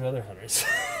monsters or other hunters.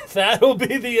 That'll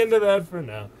be the end of that for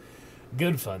now.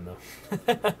 Good fun, though.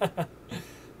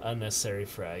 Unnecessary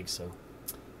frag, so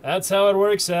that's how it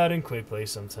works out in quick play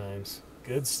sometimes.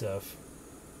 Good stuff.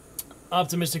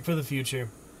 Optimistic for the future.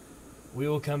 We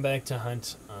will come back to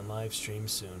hunt on live stream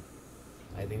soon.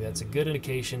 I think that's a good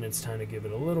indication it's time to give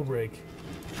it a little break.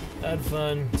 Had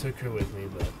fun, took her with me,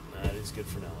 but that is good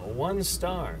for now. A 1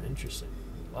 star, interesting.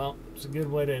 Well, it's a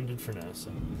good way to end it for now,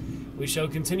 so we shall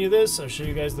continue this. I'll show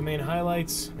you guys the main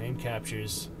highlights, main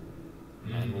captures,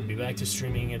 and we'll be back to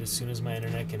streaming it as soon as my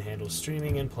internet can handle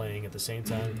streaming and playing at the same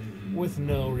time with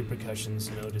no repercussions,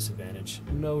 no disadvantage,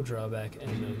 no drawback,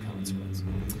 and no consequence.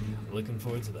 Looking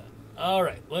forward to that.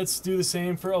 Alright, let's do the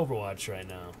same for Overwatch right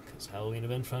now, because Halloween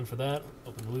event fun for that.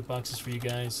 Open the loot boxes for you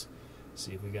guys.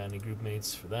 See if we got any group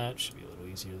mates for that. Should be a little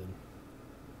easier than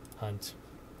hunt.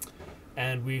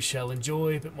 And we shall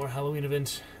enjoy a bit more Halloween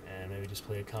event, and maybe just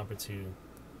play a comp or two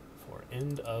for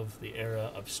end of the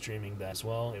era of streaming that as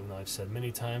well, even though I've said many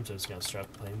times I was going to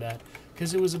start playing that,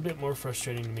 because it was a bit more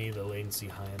frustrating to me, the latency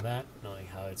high in that, knowing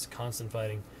how it's constant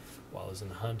fighting. While I was in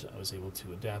the hunt, I was able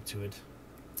to adapt to it.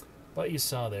 But you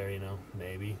saw there, you know,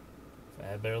 maybe if I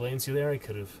had better latency there, I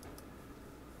could have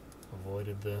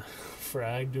avoided the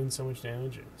frag doing so much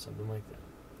damage or something like that.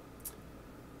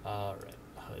 Alright,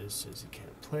 Huz says he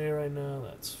can't play right now,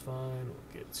 that's fine.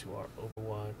 We'll get to our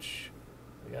Overwatch.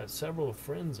 We got several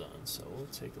friends on, so we'll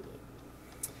take a look.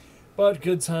 But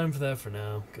good time for that for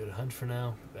now. Good hunt for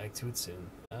now. Back to it soon.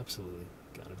 Absolutely.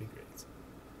 Gonna be great.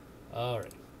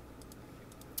 Alright.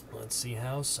 Let's see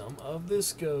how some of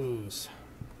this goes.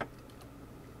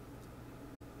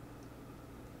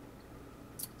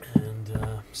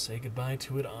 And say goodbye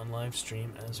to it on live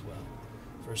stream as well.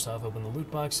 First off, open the loot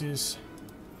boxes,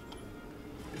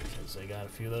 because I got a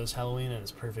few of those Halloween, and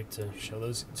it's perfect to show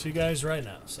those to you guys right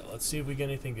now. So let's see if we get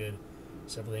anything good.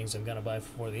 Several things I'm gonna buy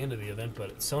before the end of the event, but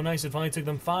it's so nice. It finally took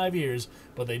them 5 years,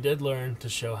 but they did learn to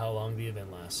show how long the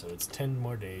event lasts. So it's 10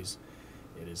 more days.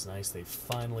 It is nice they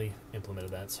finally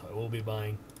implemented that. So I will be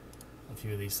buying a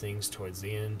few of these things towards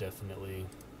the end. Definitely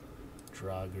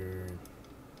Draugr.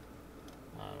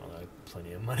 I don't know. I have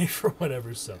plenty of money for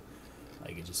whatever, so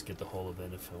I could just get the whole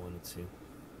event if I wanted to.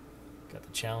 Got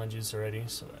the challenges already,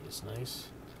 so that is nice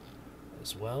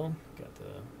as well. Got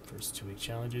the first 2-week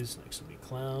challenges. Next will be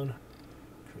Clown,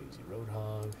 Crazy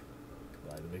Roadhog. Could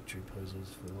buy the victory poses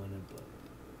if we wanted, but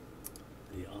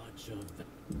The arch of the...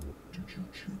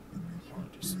 I'll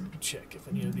just check if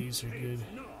any of these are good.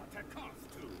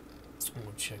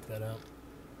 We'll check that out.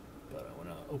 But I want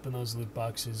to open those loot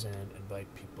boxes and invite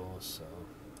people, so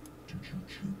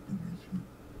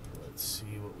let's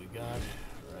see what we got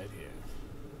right here.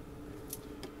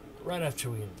 Right after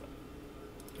we invite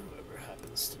whoever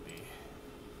happens to be.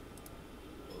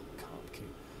 Oh, comp queue.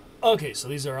 Okay, so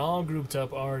these are all grouped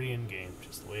up already in game,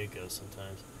 just the way it goes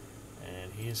sometimes.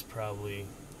 And he is probably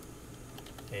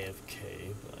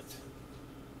AFK, but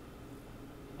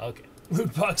okay.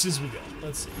 Loot boxes we got.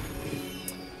 Let's see.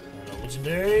 And a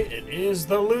legendary, it is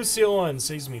the Lucio one.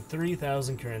 Saves me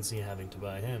 3,000 currency having to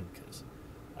buy him, because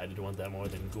I did want that more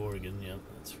than Gorgon, yep,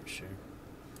 that's for sure.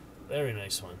 Very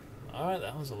nice one. Alright,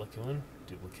 that was a lucky one.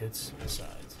 Duplicates,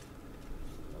 sides.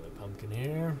 Another pumpkin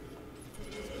here.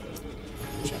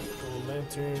 Tropical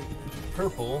lantern.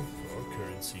 Purple for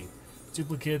currency.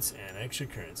 Duplicates and extra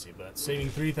currency, but saving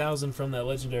 3,000 from that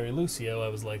legendary Lucio I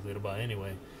was likely to buy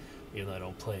anyway. Even though I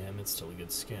don't play him, it's still a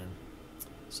good skin.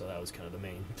 So that was kind of the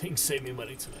main thing, save me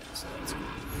money tonight, so that's good.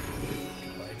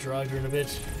 Buy a Draugr in a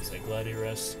bit, it's that Gladiator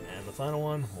S, and the final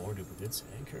one, more duplicates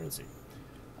and currency.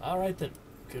 Alright then,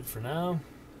 good for now.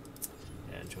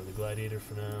 Yeah, enjoy the Gladiator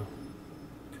for now.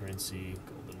 Currency,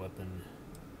 golden weapon,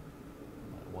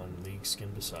 my one league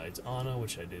skin besides Ana,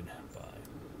 which I did buy.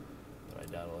 But I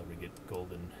doubt I'll ever get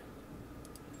golden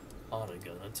Ana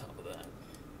gun on top of that.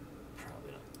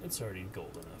 Probably not. It's already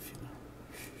gold enough, you know.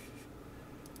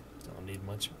 Don't need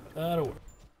much. That'll work.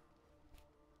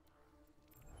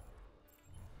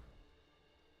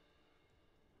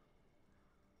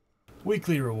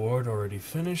 Weekly reward already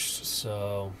finished,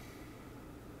 so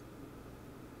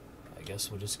I guess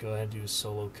we'll just go ahead and do a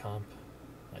solo comp.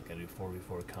 Like I do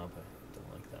 4v4 comp. I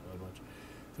don't like that very much.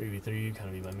 3v3 kind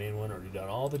of be my main one. Already done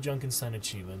all the Junkenstein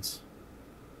achievements,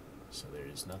 so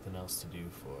there's nothing else to do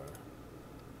for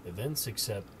events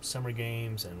except summer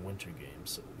games and winter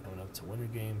games. So we'll be coming up to winter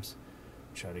games,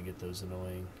 try to get those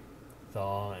annoying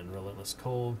Thaw and Relentless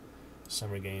Cold.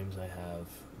 Summer games I have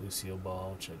Lucio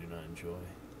Ball, which I do not enjoy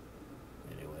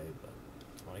anyway, but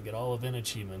when I get all event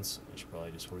achievements, I should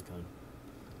probably just work on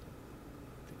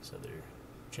these other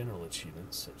general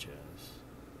achievements, such as,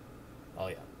 oh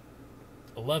yeah,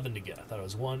 11 to get. I thought it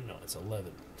was 1, no, it's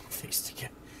 11 things to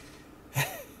get.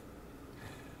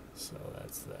 So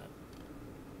that's that.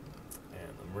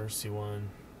 And the Mercy one.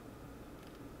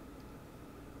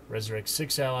 Resurrect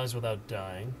 6 allies without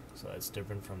dying. So that's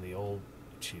different from the old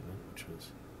achievement, which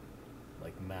was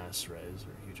like mass res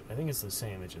or huge. I think it's the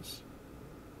same, it just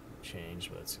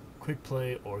changed, but it's quick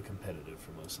play or competitive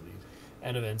for most of these.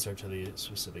 And events are to the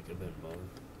specific event mode.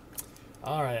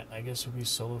 Alright, I guess we'll be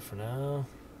solo for now.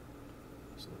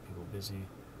 So the people busy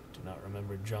do not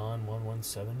remember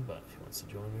John117, but if he wants to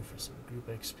join me for some group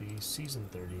XP, season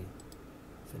 30.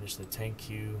 Finish the tank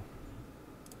queue.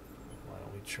 Why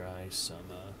don't we try some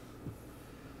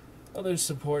other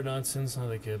support nonsense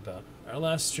like about our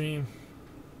last stream,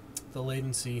 the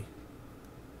latency,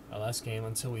 our last game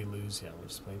until we lose. Yeah, we'll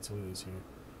just play until we lose here.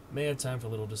 May have time for a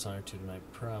little Dishonored 2 tonight,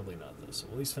 probably not though. So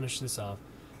we'll at least finish this off,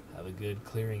 have a good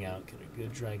clearing out, get a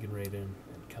good dragon raid in,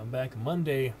 and come back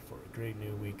Monday for a great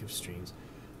new week of streams.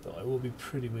 Though I will be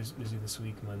pretty busy this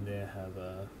week. Monday I have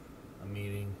a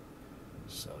meeting.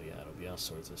 So yeah, it'll be all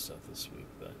sorts of stuff this week.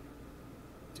 But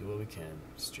do what we can.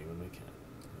 Stream when we can.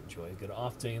 Enjoy a good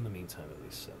off day in the meantime at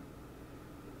least. So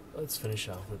let's finish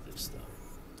off with this though.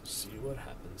 See what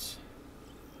happens.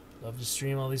 Love to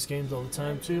stream all these games all the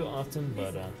time too, often,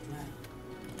 but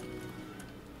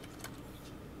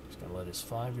just gonna let his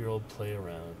 5-year-old play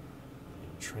around in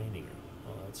training her.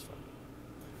 Oh, that's fun.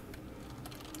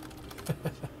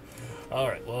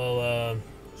 Alright, well,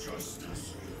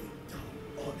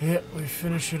 yeah, we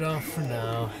finish it off for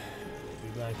now. Be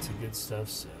back to good stuff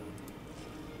soon.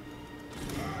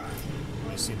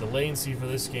 You see, the latency for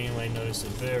this game, I noticed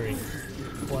is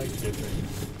quite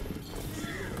different.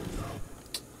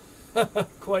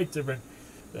 Quite different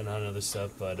than on other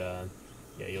stuff, but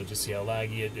yeah, you'll just see how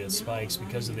laggy it spikes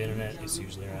because of the internet. It's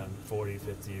usually around 40,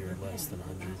 50, or less than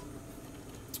 100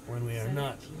 when we are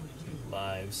not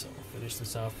live. So I'll finish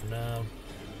this off for now.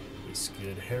 It's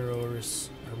good Heroes.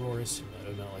 I do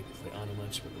not like to play Ana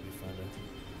much, but it'll be fun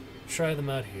to try them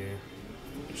out here.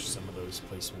 Finish some of those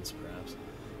placements perhaps,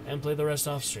 and play the rest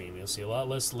off stream. You'll see a lot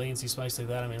less latency spikes like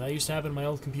that. I mean, that used to happen on my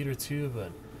old computer too,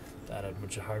 but that had a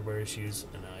bunch of hardware issues,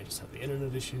 and now I just have the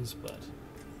internet issues, but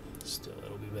still,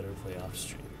 it'll be better to play off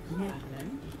stream.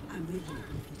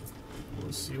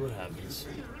 We'll see what happens.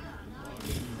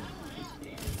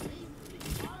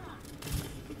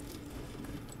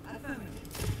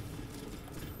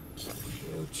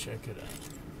 Go check it out.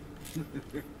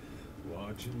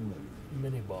 Watch and learn.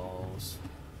 Mini balls.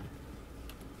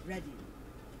 Ready.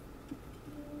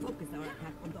 Focus our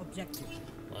attack on the objective.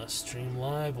 Last stream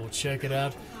live, we'll check it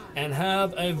out and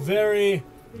have a very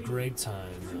great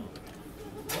time.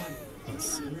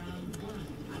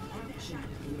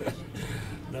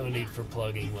 No need for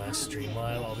plugging last stream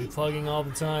live. I'll be plugging all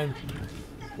the time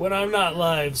when I'm not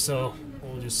live, so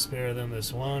we'll just spare them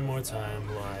this one more time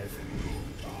live.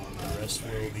 The rest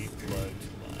will be plugged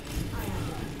live.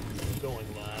 We're going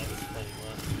live, playing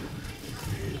live.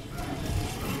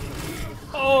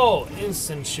 Oh!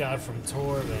 Instant shot from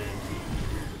Torben.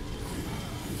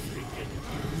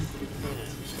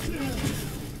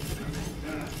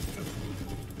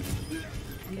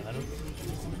 Got him.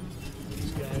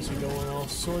 These guys are going all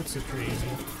sorts of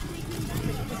crazy.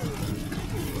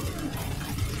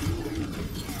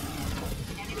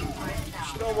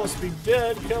 Should almost be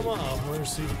dead. Come on,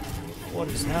 Mercy. What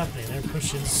is happening? They're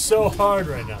pushing so hard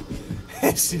right now.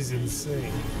 This is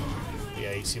insane.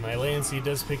 Yeah, you see my latency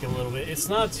does pick a little bit. It's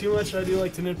not too much. I do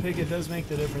like to nitpick. It does make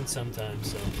the difference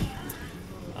sometimes. So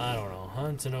I don't know.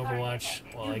 Hunt and Overwatch,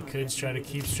 while I could try to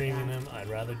keep streaming them, I'd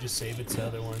rather just save it to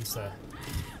other ones that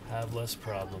have less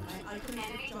problems. So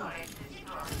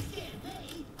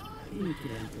we'll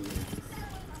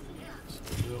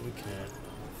do what we can.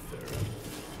 Fair enough.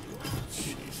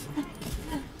 Jeez.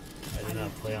 I did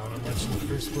not play on it much in the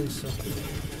first place, so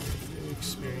new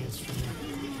experience for me.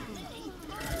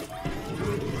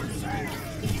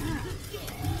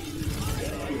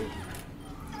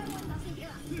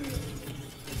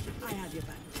 I have your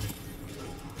back.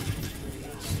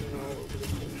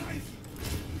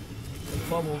 The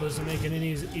bubble doesn't make it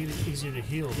any easier to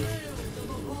heal, though.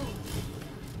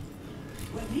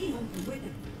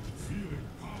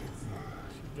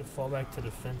 To fall back to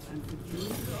defense.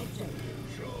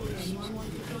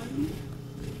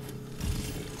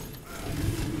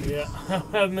 Yeah, I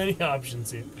don't have many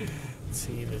options here. The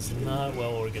team is not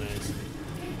well organized.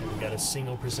 Haven't got a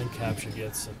single % captured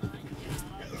yet, so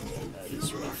that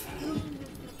is rough.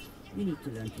 You need to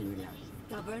learn to relax.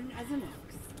 Stubborn as an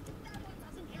ox.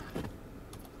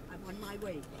 I'm on my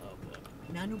way. Oh boy.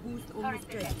 Nano boost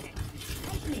almost ready.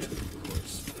 Of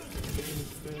course.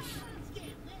 Fish.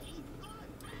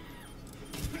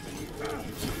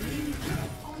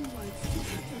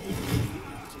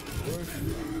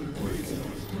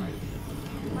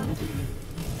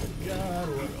 God,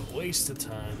 what a waste of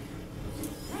time.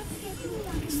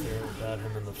 At least they're without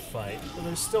him in the fight. But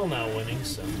they're still not winning,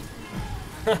 so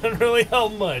doesn't really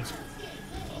help much.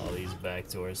 All these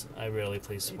backdoors. I rarely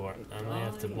play support. I may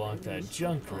have to block that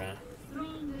junk rat.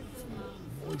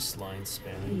 Voice line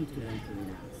spamming.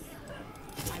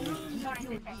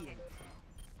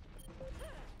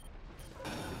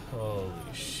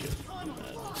 Holy shit.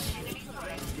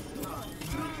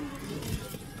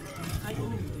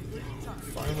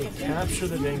 Finally capture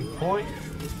the dang point.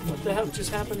 What the hell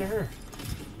just happened to her?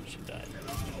 She died.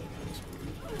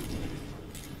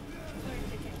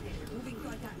 Moving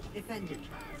contact. Defended.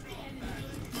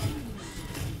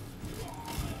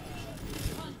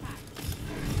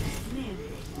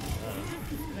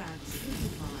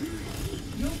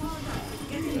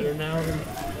 Better now than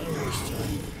the worst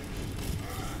time.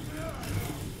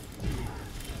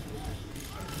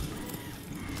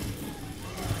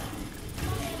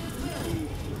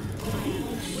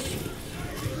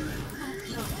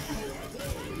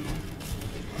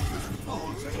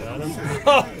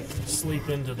 sleep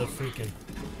into the freaking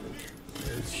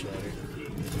Earth Shatter.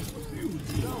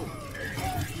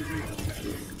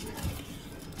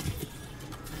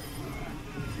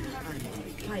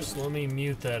 Just let me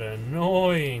mute that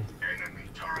annoying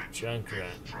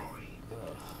Junkrat.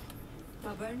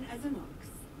 Stubborn as an ox.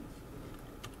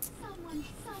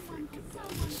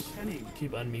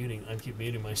 Keep unmuting. I keep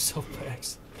muting myself back.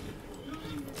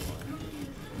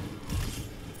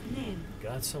 Name.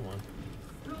 Got someone.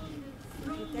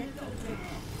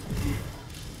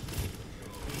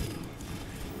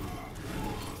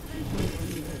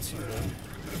 That's you, man.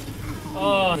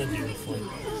 Oh, the beautiful.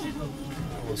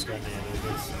 Almost got nailed with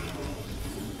this.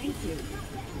 Thank you.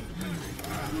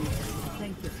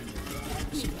 Thank you.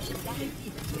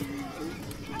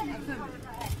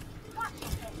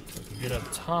 Get up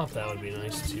top, that would be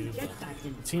nice too, but the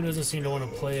team doesn't seem to want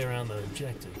to play around the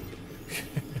objective.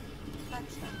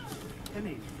 Come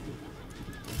in.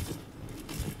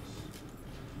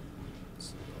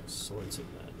 Sorts of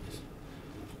madness.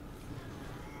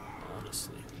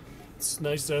 Honestly. It's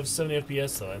nice to have 70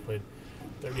 FPS though. I played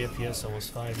 30 FPS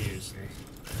almost 5 years.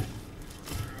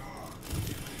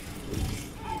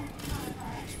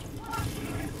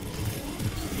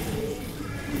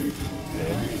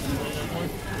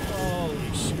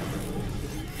 Holy shit.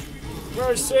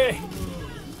 Mercy!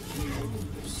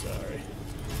 Sorry.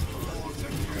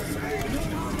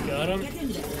 Got him.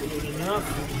 Good enough.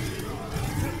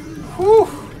 Whew!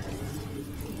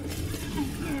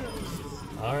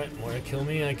 Alright, more to kill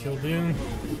me, I kill Doom.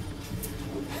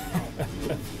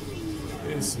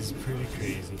 This is pretty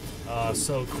crazy. Ah,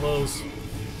 so close.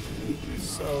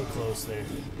 So close there.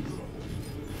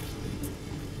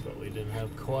 But we didn't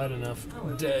have quite enough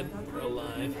dead or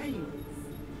alive.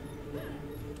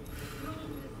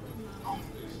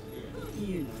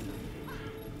 You know.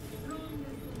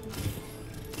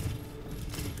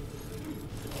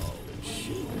 Holy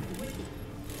shit.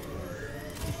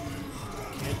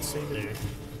 Can't say there.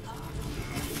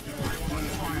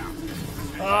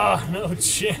 Ah, no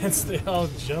chance. They all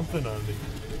jumping on me.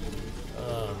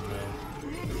 Oh man.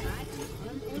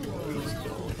 What is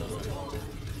going on?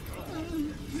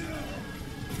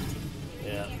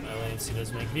 Yeah, my latency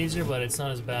does make it easier, but it's not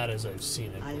as bad as I've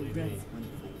seen it, I'll believe rest me.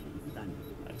 when done.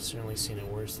 I've certainly seen it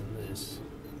worse than this.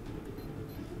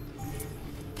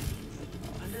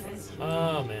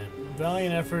 Oh man.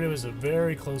 Valiant effort. It was a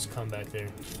very close comeback there.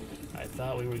 I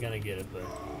thought we were gonna get it, but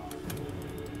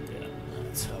yeah,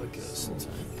 that's how it goes sometimes.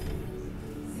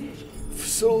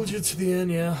 Soldier to the end,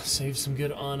 yeah. Save some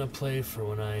good Ana play for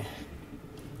when I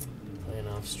playing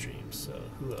off stream. So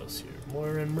who else here?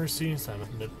 Moira and Mercy. It's time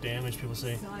to damage. People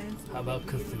say. How about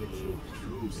Cthulhu?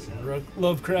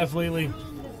 Lovecraft lately.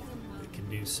 We can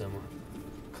do some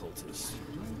cultists.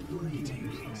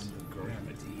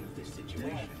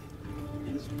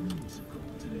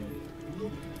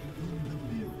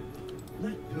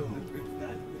 Let go of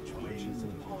that which weighs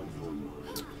upon your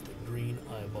mind. The green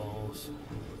eyeballs.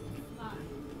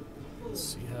 Let's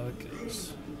see how it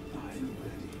goes.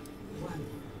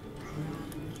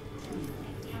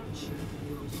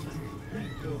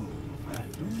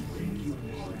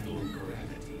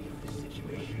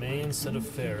 May instead of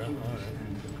Farah.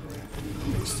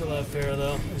 Alright. We still have Farah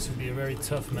though. This would be a very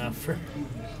tough map for.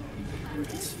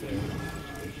 It's Farah.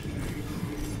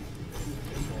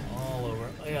 All over.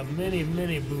 I got many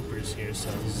boopers here, so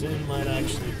Zin might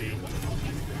actually be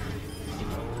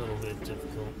a little bit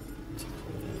difficult to play.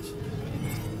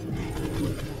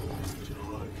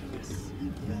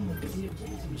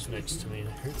 Who's next to me?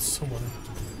 I heard someone.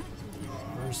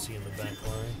 Mercy in the back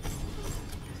line.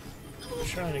 I'm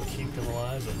trying to keep them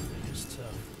alive, but it's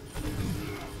tough.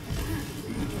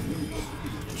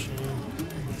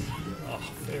 Oh,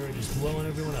 Farah just blowing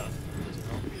everyone up.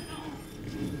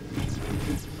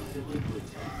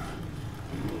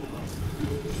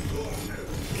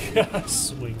 God,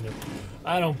 swing them.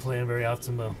 I don't play them very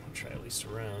often, but I'll try at least a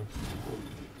round.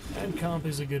 And comp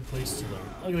is a good place to learn.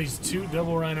 Look at these two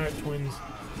double Reinhardt twins.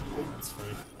 That's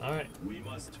funny. Alright. We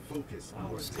must focus our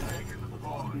Almost got it.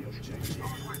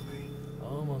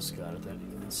 Almost got it. That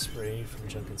spray from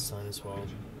Junkenstein as well.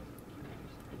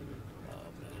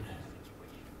 Oh man.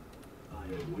 I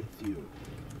am with you.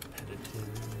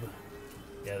 Repetitive.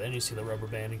 Yeah, then you see the rubber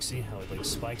banding. See how it like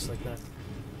spikes like that?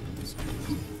 There's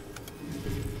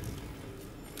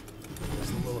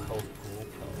a little health pool,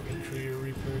 probably. Tree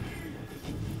Reaper.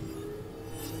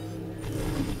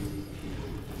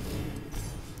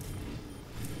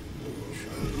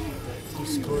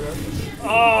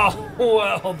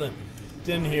 Oh, well then.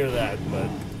 Didn't hear that, but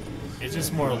it's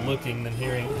just more looking than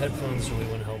hearing. Headphones really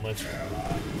wouldn't help much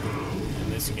in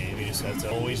this game. You just have to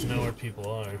always know where people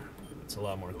are. It's a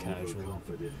lot more casual.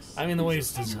 I mean, the way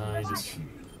it's designed is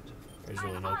there's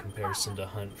really no comparison to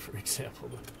Hunt, for example.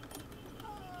 But,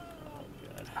 oh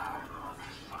god.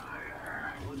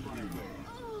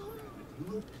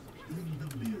 Look in the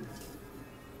mirror.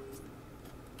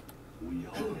 We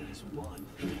are as one.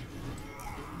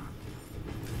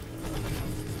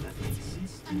 That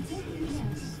existence is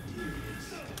mysterious.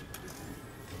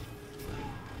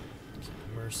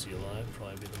 Mercy alive,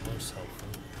 probably be the most helpful.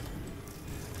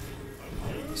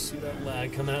 Yeah, you see that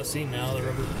lag coming out? See now the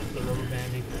rubber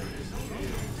banding.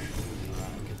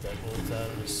 Get that bolt out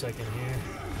in a second here.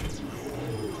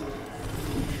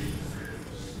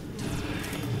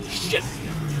 Shit!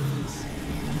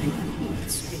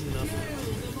 That's good enough.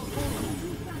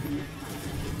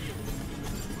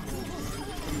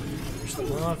 Push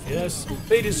them off, yes.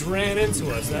 They just ran into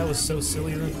us. That was so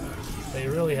silly. They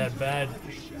really had bad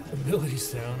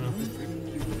abilities there. I don't know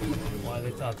why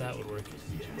they thought that would work.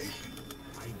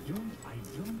 I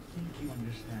don't think you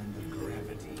understand the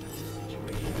gravity of the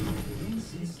situation. I don't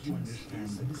think you understand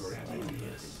the gravity.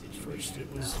 Yes. First it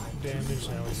was damage,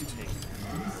 now it's tank.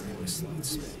 Slide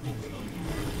spam.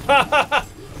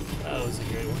 That was a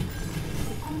great one.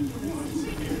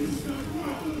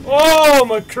 Oh,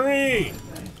 McCree!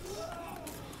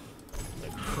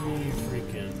 McCree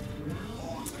freaking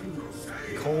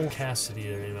Cole Cassidy.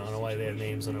 I don't know why they have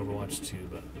names on Overwatch 2,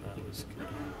 but that was good.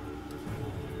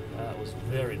 That was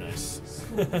very nice.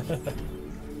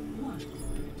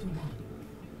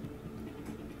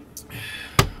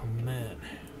 Oh man.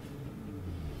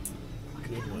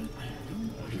 Good one.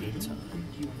 A good time.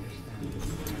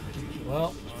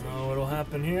 Well, I don't know what'll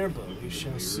happen here, but we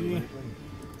shall see.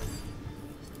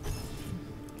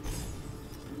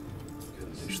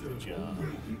 Finish the job.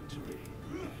 Victory.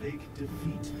 Make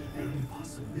defeat an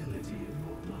impossibility in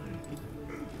your mind.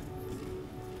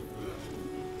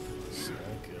 So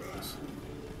that goes.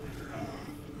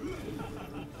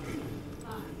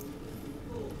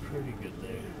 Pretty good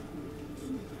there.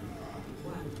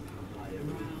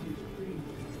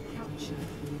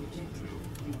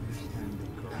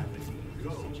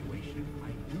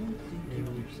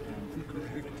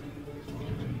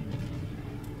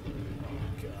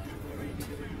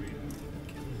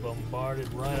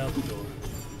 Bombarded right out the door.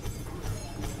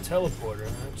 Teleporter,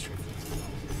 that's tricky.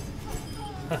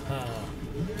 Haha.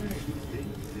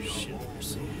 Shit,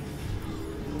 mercy.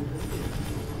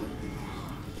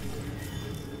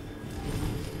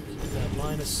 Keep that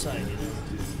line of sight, you know.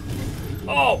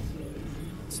 Oh!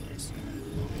 That's nice.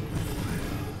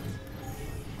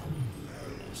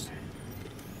 Very nice.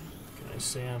 Can I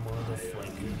say I'm one of the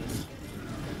flankers?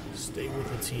 Stay with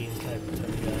the team type of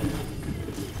guy.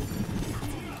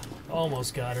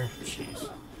 Almost got her. Jeez.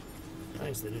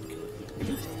 Nice, they did good.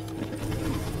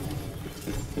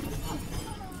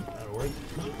 That'll work.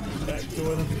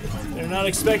 Backdoor them. They're not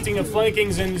expecting a flanking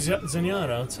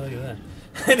Zenyatta, I'll tell you that.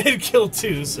 I did kill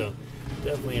two, so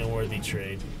definitely a worthy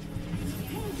trade.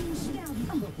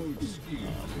 Oh,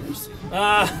 mercy.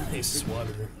 Ah, he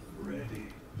swatted her.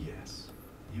 Ready? Yes.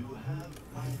 You have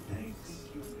my thanks.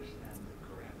 You understand the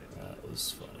gravity. That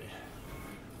was funny.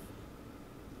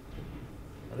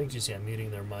 I think just, yeah,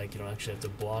 muting their mic, you don't actually have to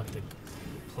block the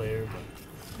player, but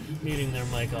muting their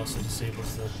mic also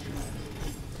disables the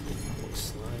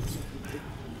voice lines.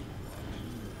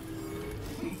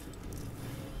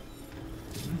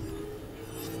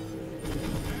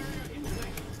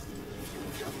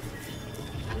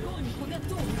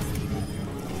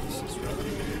 This is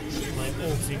running my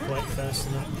ulti quite fast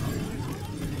enough.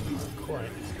 Not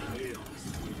quite.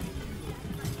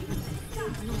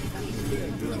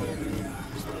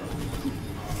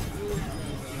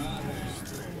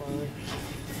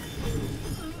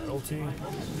 LT. I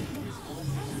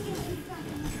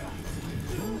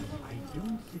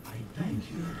don't think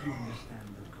you understand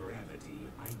the gravity.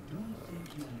 I don't think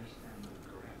you understand the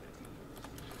gravity.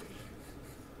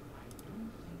 I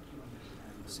don't think you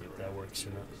understand. See if that works or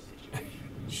not.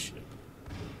 Shit.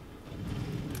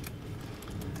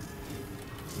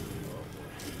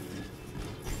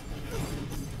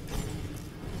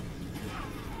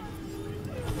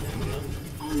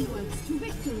 Onwards to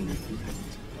victory.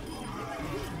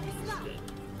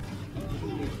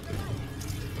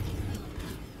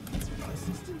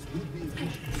 Assistance will be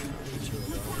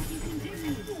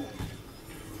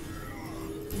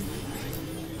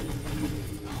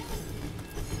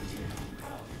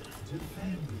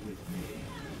defend with me.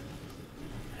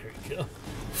 There we go.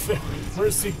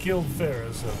 Mercy killed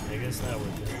Pharaoh, so I guess that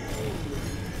worked out.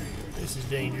 This is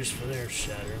dangerous for their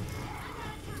shatter.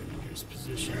 Dangerous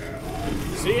position.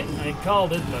 See it? I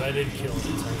called it, but I did kill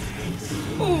him in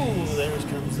time. Ooh, there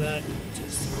comes that.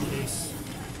 Just in case.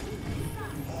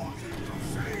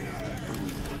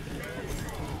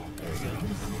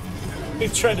 He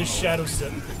tried to shadow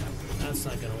step. That's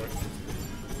not gonna work.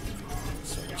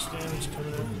 So much damage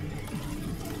coming in.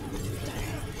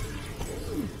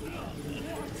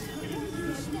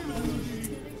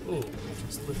 Ooh,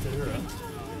 just lifted her up.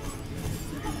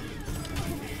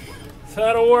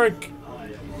 That'll work.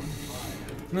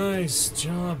 Nice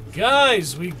job,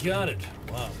 guys. We got it.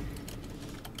 Wow.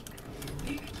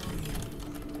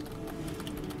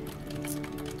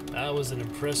 That was an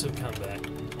impressive comeback.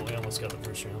 Well, we almost got the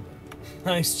first round.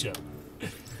 Nice job.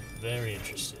 Very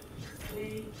interesting.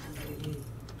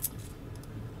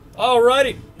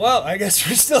 Alrighty. Well, I guess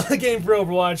we're still in the game for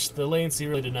Overwatch. The latency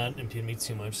really did not impede me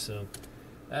too much, so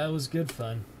that was good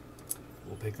fun.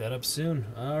 We'll pick that up soon.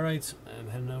 Alright, I'm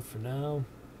heading out for now.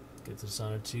 Get to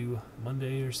Dishonored 2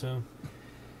 Monday or so.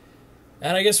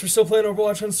 And I guess we're still playing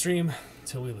Overwatch on stream.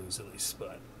 Until we lose, at least.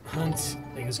 But Hunt,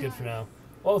 I think it's good for now.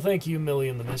 Well, thank you, Millie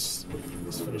and the Mist.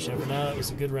 Let's finish it for now. It was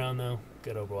a good round, though.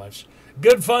 Good Overwatch.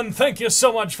 Good fun. Thank you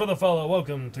so much for the follow.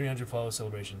 Welcome, 300 follow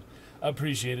celebration.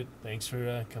 Appreciate it. Thanks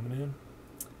for coming in.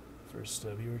 First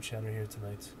viewer chatter here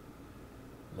tonight.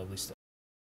 Lovely stuff.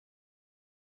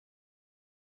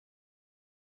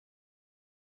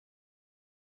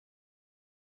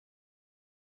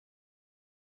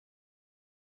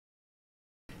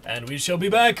 And we shall be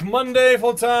back Monday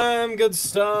full time. Good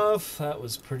stuff. That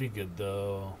was pretty good,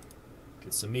 though.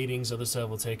 Get some meetings, other stuff.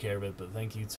 We'll take care of it. But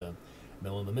thank you to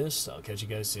Mel and the Mist. I'll catch you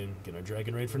guys soon. Get our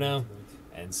Dragon Raid for now.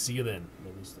 And see you then.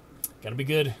 Gotta be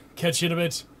good. Catch you in a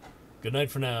bit. Good night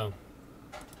for now.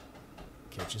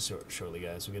 Catch you shortly,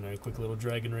 guys. We're getting a quick little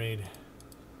Dragon Raid.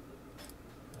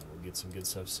 And we'll get some good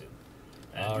stuff soon.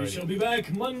 And we shall be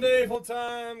back Monday full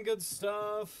time. Good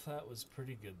stuff. That was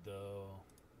pretty good, though.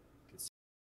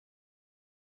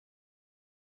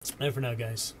 And for now,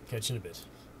 guys, catch you in a bit.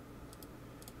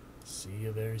 See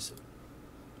you very soon.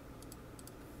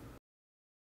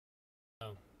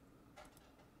 Oh.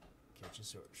 Catch you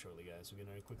shortly, guys. We're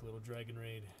getting a quick little Dragon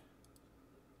Raid.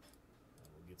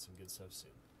 And we'll get some good stuff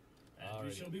soon. And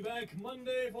we shall be back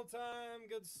Monday full time.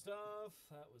 Good stuff.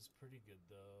 That was pretty good,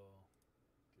 though.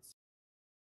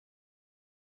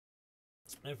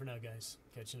 And for now, guys,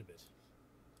 catch you in a bit.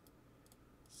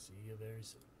 See you very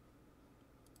soon.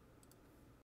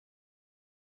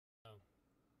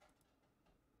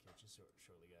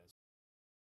 Shortly, guys.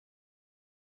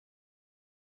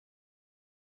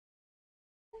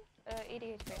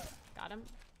 EDH Wraith. Got him.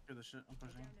 Hear the shit, I'm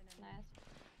pushing. Nice.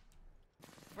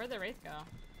 Where'd the Wraith go?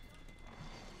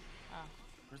 Oh.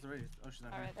 Where's the Wraith? Oh, she's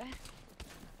not Oh, here. right there.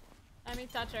 Let me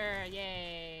touch her.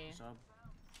 Yay. Sub.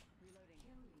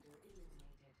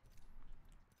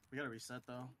 We gotta reset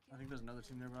though. I think there's another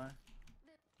team nearby.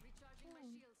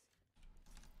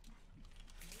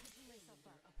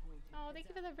 Oh, thank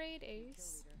you for the raid,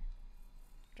 Ace.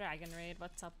 Dragon Raid,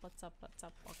 what's up, what's up, what's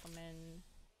up? Welcome in.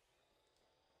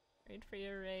 Raid for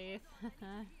your Wraith.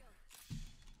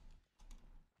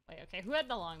 Wait, okay, who had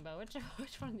the longbow? Which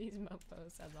one of these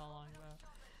mofos had the longbow?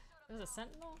 It was a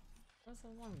sentinel? What was the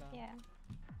longbow? Yeah.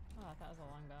 Oh, I thought it was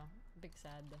a longbow. Big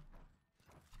sad.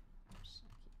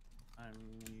 I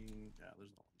mean, yeah,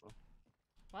 there's no longbow.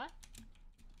 What?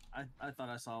 I thought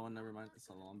I saw one, never mind, it's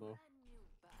a longbow.